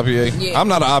 That was an IPA? Yeah. I'm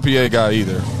not an IPA guy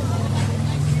either.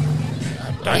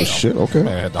 Oh, shit, okay.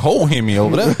 Man, had the whole Hemi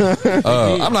over there.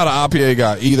 I'm not an IPA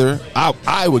guy either.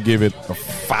 I would give it a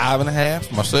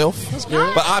 5.5 myself. That's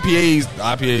good. But IPAs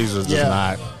are just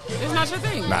not. It's not your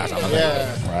thing. Nah, it's not my thing.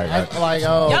 Yeah. Right.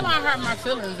 Y'all don't hurt my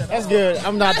feelings at all. That's good.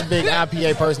 I'm not the big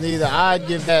IPA person either. I'd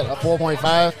give that a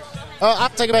 4.5. I'll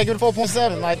take it back, give it a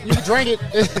 4.7. Like, you can drink it.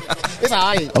 It's all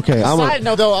right. Okay, I'm Side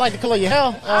note, though, I like the color of your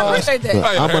hair. I appreciate that.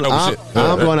 I ain't heard no shit.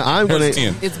 I'm Here's gonna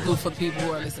 10. It's good for people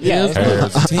who are listening. Yeah.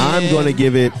 I'm going to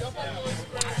give it,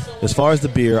 as far as the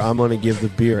beer, I'm going to give the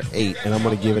beer 8, and I'm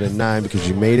going to give it a 9 because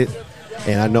you made it,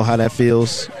 and I know how that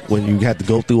feels when you have to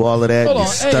go through all of that, Hold you on.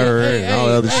 stir and all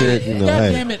the other shit. You know, God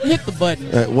hey, damn it, hit the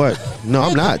button. what? No,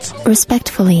 I'm not.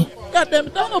 Respectfully. God damn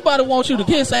it, don't nobody want you to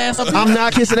kiss ass. I'm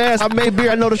not kissing ass. I made beer.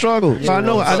 I know the struggle. So I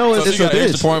know. So it's you got a an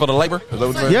extra bitch. point for the labor? Is that what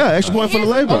you're saying? Yeah, extra point for the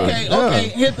labor. Okay, Yeah. okay,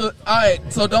 hit the. All right,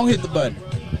 so don't hit the button.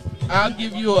 I'll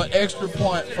give you an extra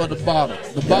point for the bottle.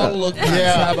 The bottle looks nice.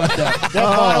 Yeah. How about that? That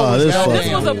bottle was this down fucking- This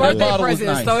there. was a That birthday bottle was present,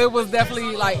 nice. so it was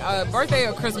definitely like a birthday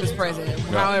or Christmas present,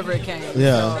 however it came.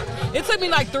 Yeah. So it took me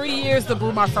like 3 years to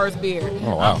brew my first beer.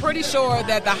 Oh, wow. I'm pretty sure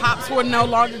that the hops were no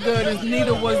longer good, and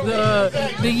neither was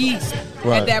the yeast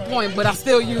Right. at that point. But I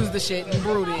still used the shit and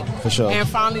brewed it. For sure. And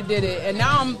finally did it. And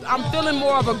now I'm feeling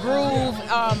more of a groove.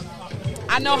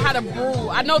 I know how to brew.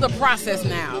 I know the process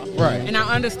now. Right. And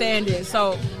I understand it.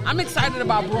 So I'm excited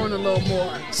about brewing a little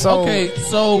more. So, Okay,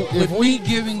 so with me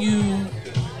giving you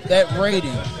that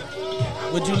rating,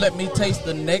 would you let me taste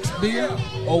the next beer,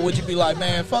 or would you be like,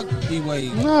 man, fuck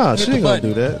D-Wade? Nah, she ain't gonna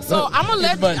do that. So I'm gonna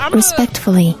let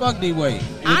Respectfully. Fuck D-Wade.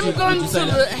 I'm going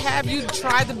to have you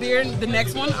try the beer, the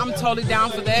next one. I'm totally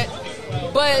down for that.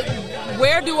 But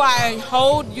where do I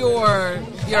hold your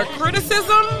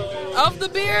criticism of the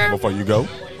beer? Before you go.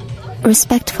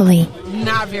 Respectfully.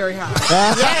 Not very high.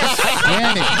 Yes.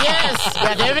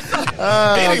 God damn it.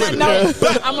 No,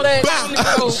 I'm gonna let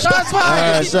go. Shots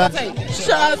fired. Shots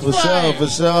fired. For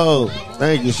sure.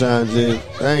 Thank you, Sean G.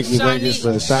 Thank you, Shiny.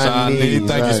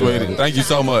 Thank you, sweetie. Thank you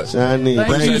so much. Shiny.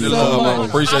 Appreciate the love.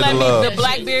 Appreciate the love. The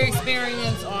Black Beer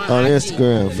Experience on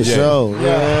Instagram, for sure.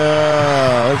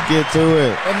 Yeah, let's get to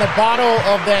it. And the bottle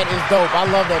of that is dope. I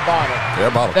love that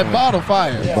bottle. That bottle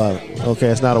fire. Yeah. Okay,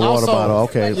 it's not a water bottle.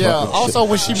 Okay. Yeah. Also,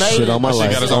 when she made shit on my she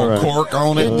life. got his own cork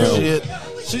on it and shit.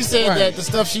 She said that the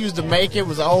stuff she used to make it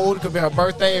was old. It could be her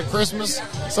birthday or Christmas.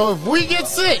 So if we get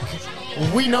sick,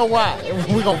 we know why.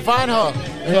 We're going to find her.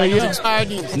 It's expired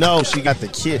use. No, she got the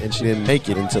kit and she didn't make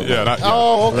it until.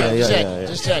 Oh, okay.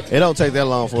 Just check. It don't take that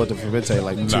long for it to fermentate,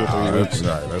 like 2 or 3 weeks.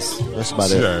 That's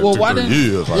about it. Well, why didn't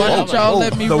y'all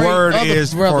let me The rate word other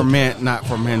is brothers? ferment, not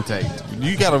fermentate.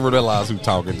 You gotta realize who's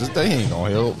talking. They ain't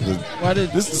gonna help.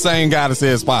 This is the same guy that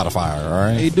said Spotify, all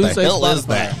right? He do the say hell is Spotify.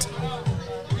 that?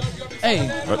 Hey.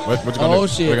 What you gonna do?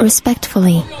 Shit.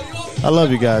 Respectfully. I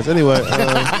love you guys. Anyway,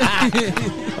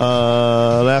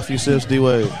 last few sips,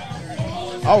 D-Wade.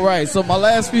 All right, so my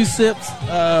last few sips,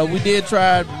 we did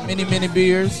try many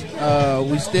beers.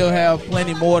 We still have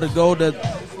plenty more to go that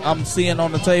I'm seeing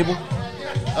on the table.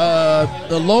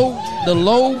 The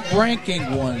low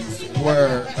ranking ones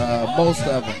were most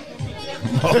of them.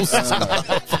 Most of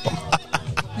them.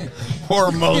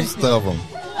 Or most of them.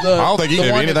 I don't think he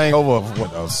did anything over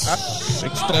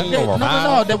 16 over 5.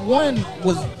 No, that one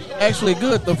was actually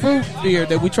good. The fruit beer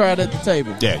that we tried at the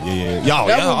table. Yeah.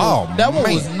 That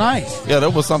one was nice. Yeah,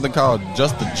 there was something called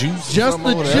Just the Juice. Just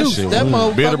the Juice. That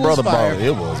motherfucker Beer the brother was fire. brought it.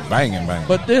 It was banging.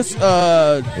 But this, it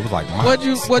was like what'd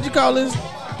you call this?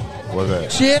 What's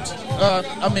that? Shit.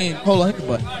 Hold on, hit the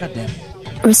button. Goddamn.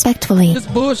 Respectfully. This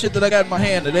bullshit that I got in my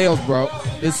hand that Ales brought.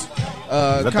 This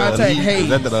contact haze. Is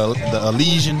that the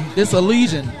Elysian? This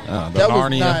Elysian. The that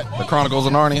was Narnia. not, The Chronicles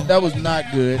of Narnia. That was not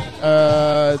good.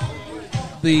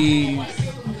 The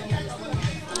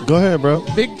Go ahead, bro.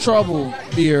 Big Trouble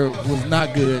beer was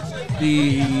not good.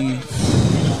 The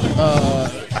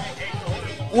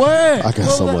what? I got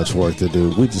so much work to do.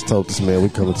 We just told this man we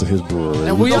coming to his brewery.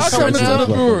 And we are coming to the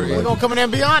brewery. We're going to come in there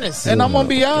and be honest. And I'm going to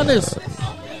be honest.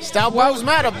 Stout Bros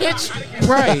matter, bitch.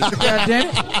 Right.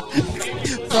 Goddamn.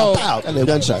 So,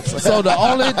 gunshots. So the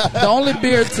only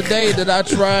beer today that I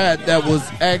tried that was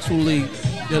actually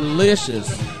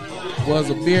delicious was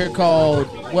a beer called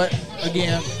what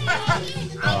again?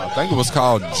 I think it was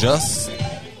called Just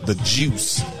the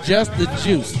Juice. Just the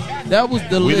Juice. That was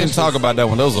delicious. We didn't talk about that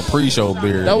one. That was a pre-show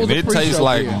beer. That was a it pre-show tastes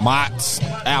like beer. Mott's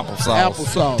applesauce.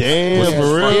 Applesauce. Damn,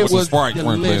 for real. It was Sprite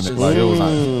sprinkled in it. Like,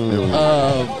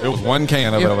 it was one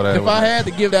can of it over there. If I had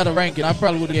to give that a ranking, I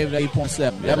probably would have gave it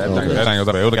 8.7. That thing was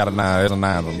up there. It would have got a 9. It's a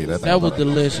 9 for me. That was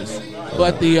delicious.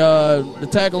 But the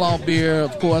tag-along beer,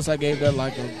 of course, I gave that I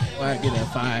give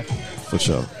that 5. For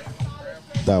sure.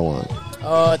 That one.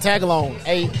 Tag-along,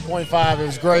 8.5. It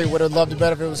was great. Would have loved it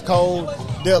better if it was cold.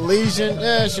 The Elysian,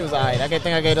 she was all right. I think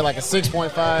I gave it like a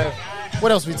 6.5.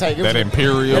 What else we take? That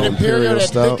Imperial. That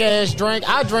stout. thick-ass drink.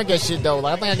 I drink that shit, though.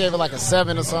 I think I gave it like a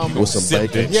 7 or something. With some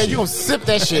bacon. Yeah, you gonna sip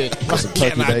that shit. With some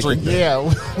turkey bacon. Drink that. Yeah,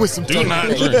 with some Do turkey not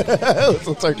bacon. drink. With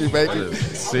some turkey bacon.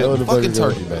 Fucking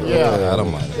turkey bacon. Yeah. I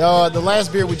don't mind it. The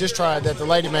last beer we just tried that the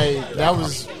lady made, that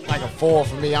was like a 4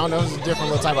 for me. I don't know, it was a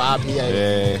different little type of IPA.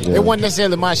 Yeah. It wasn't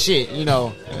necessarily my shit, you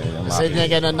know. Yeah, Say if you ain't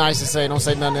got nothing nice to say, don't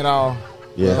say nothing at all.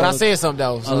 Yeah. But I said something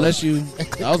though. So. Unless you,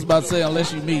 I was about to say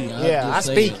unless you me. I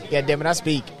speak. God damn it, I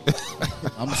speak.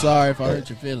 I'm sorry if I hurt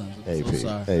your feelings. I'm AP.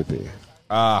 sorry. AP.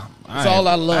 That's all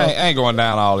I love. I ain't going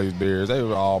down all these beers. They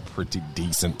were all pretty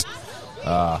decent.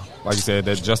 Like you said,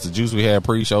 that Just the Juice we had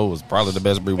pre-show was probably the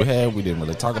best beer we had. We didn't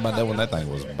really talk about that one. That thing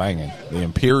was banging. The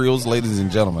Imperials, ladies and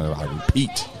gentlemen, I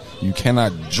repeat, you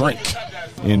cannot drink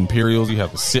Imperials. You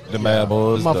have to sip the bad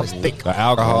boys. The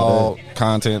alcohol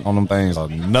content on them things,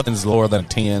 nothing's lower than a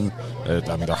 10.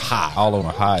 They're high. All of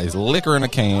them are high. It's liquor in a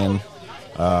can.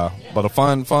 But a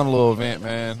fun little event,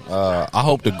 man. I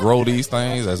hope to grow these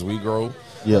things as we grow.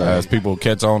 As people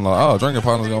catch on, drinking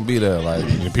partner's gonna be there.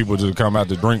 Like people just come out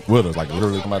to drink with us, like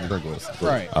literally come out to drink with us.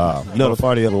 Right. The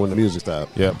party ever when the music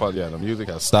stopped. Yeah, the music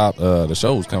has stopped. The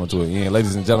show's coming to an end.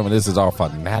 Ladies and gentlemen, this is our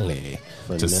finale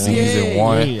to season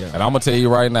 1. Yeah. And I'm gonna tell you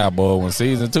right now, boy, when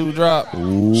season 2 drop,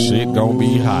 shit gonna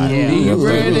be hot. Be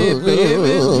ready,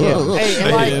 baby.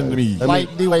 Hey, and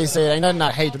like D-Wade said, ain't nothing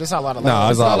not hatred. It's all a lot of love.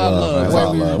 No, it's all love. It's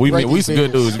all love. We some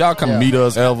good dudes. Y'all come meet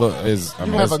us ever.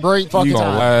 You have a great fucking you gonna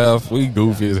time. laugh. We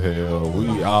goofy as hell.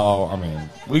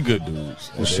 We good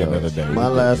dudes. At the end of the day. My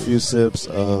last few sips,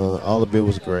 all of it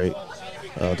was great.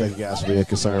 Thank you guys for being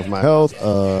concerned for my health.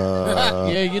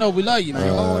 Yeah, we love you, man.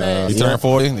 Your old ass. He turned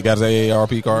 40. He got his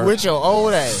AARP card. With your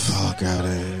old ass. Fuck out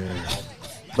of here.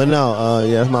 But no,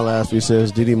 that's my last few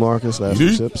sips. DD Marcus, last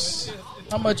few sips.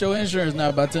 How much your insurance now?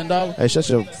 About $10? Hey, shut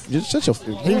your.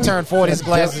 He turned 40. His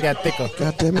glasses got thicker.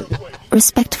 God damn it.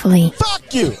 Respectfully.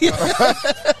 Fuck you.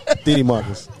 DD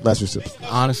Marcus, last few sips.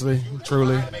 Honestly,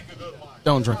 truly,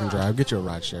 don't drink and drive. Get you a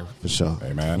ride share. For sure.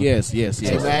 Hey, man. Yes. Hey,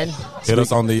 man. Hit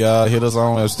us on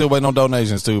still waiting on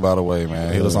donations too, by the way,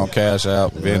 man. Hit us on Cash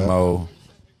App, Venmo,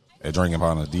 at Drinking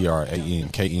Partners,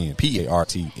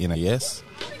 DRANKNPARTNAS.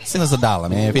 Send us $1,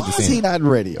 man. 50 Why is cents. he not in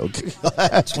radio?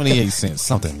 28 cents.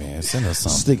 Something, man. Send us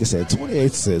something. Sticker said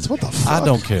 28 cents. What the fuck? I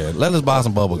don't care. Let us buy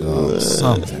some bubble gum.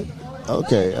 Something.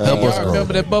 Okay. Help us grow.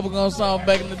 Remember that bubblegum song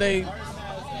back in the day?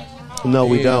 No,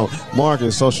 we don't.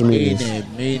 Marcus, social media.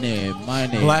 My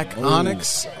name. Black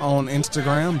Onyx on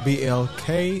Instagram,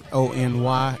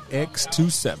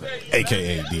 BLKONYX27,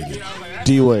 AKA Diddy.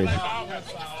 D-Wade.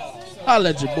 I'll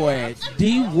let your boy at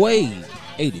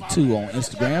DWade82 on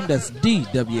Instagram. That's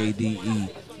DWADE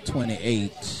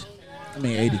 28.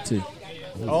 82.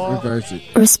 Reverse it.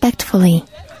 Respectfully.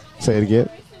 Say it again.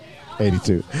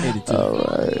 82. 82. All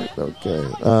right. Okay.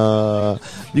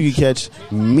 You can catch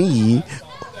me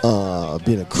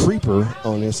being a creeper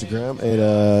on Instagram at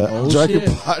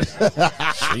DragonPod.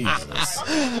 Jesus.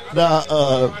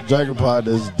 DragonPod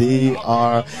is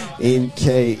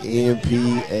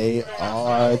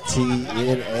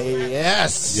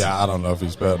DRNKNPARTNAS. Yeah, I don't know if he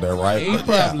spelled that right. He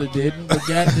probably didn't, but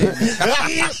goddamn.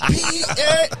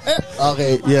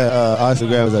 Okay, our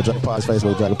Instagram is at DragonPod,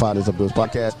 Facebook DragonPod is a Blues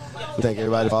podcast. We thank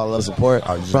everybody for all the love and support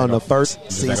from the first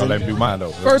season. Gonna let me do mine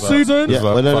though. First season? Yeah,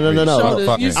 but no.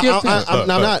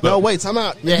 No, wait, time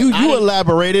out. Yeah, you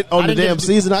elaborated on the didn't damn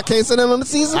season. I can't say that on the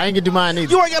season. I ain't gonna do mine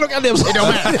either. You ain't got no goddamn season. It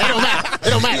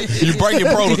don't matter. You breaking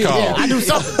protocol. Yeah, I do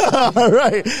something. All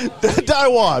right.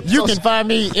 Daiwan. You can find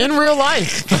me in real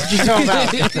life. What you talking about?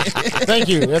 Thank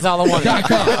you. That's all I wanted.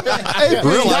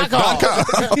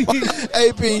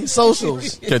 AP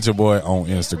socials. Catch your boy on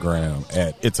Instagram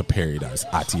at It's a Paradise,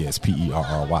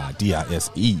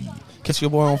 ITSPERRYDISE. Catch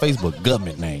your boy on Facebook,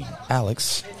 government name,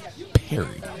 Alex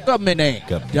Perry. Government name.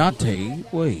 Government. Dante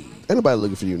Wade. Ain't nobody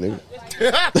looking for you, nigga.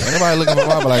 Ain't nobody looking for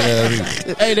my black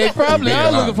ass. Hey, they probably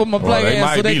are looking for my black they ass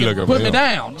might so they be can looking put for me him.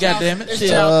 down. God damn it. This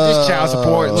child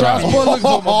support. Child support looking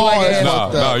for my black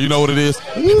ass. No, you know what it is?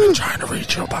 We've been trying to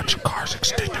reach you about your car's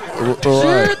extended warranty.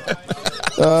 Right.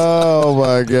 Oh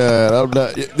my god, I'm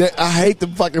not. I hate the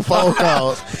fucking phone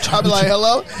calls. I be like,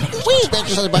 "Hello, we expect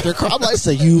you about your car." I'm like, "It's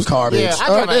a used car, bitch. Yeah, I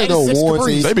drive There's an no 86 warranty."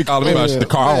 Caprice. They be calling me about the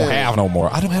car I don't have no more.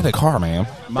 I don't have that car, man.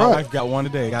 My wife got one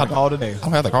today. Got a call today. I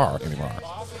don't have the car anymore.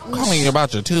 Calling you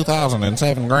about your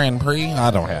 2007 Grand Prix.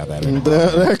 I don't have that anymore.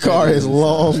 That car is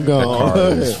long That gone. car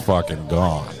is fucking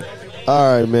gone.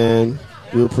 All right, man.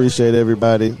 We appreciate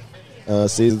everybody.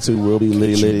 Season 2 will be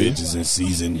litty. Bitches in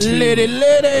season 2.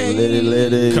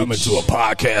 Litty. Coming to a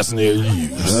podcast near you.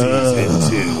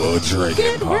 Season 2 of Drinking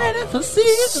Get ready for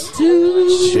season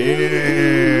 2. Cheers.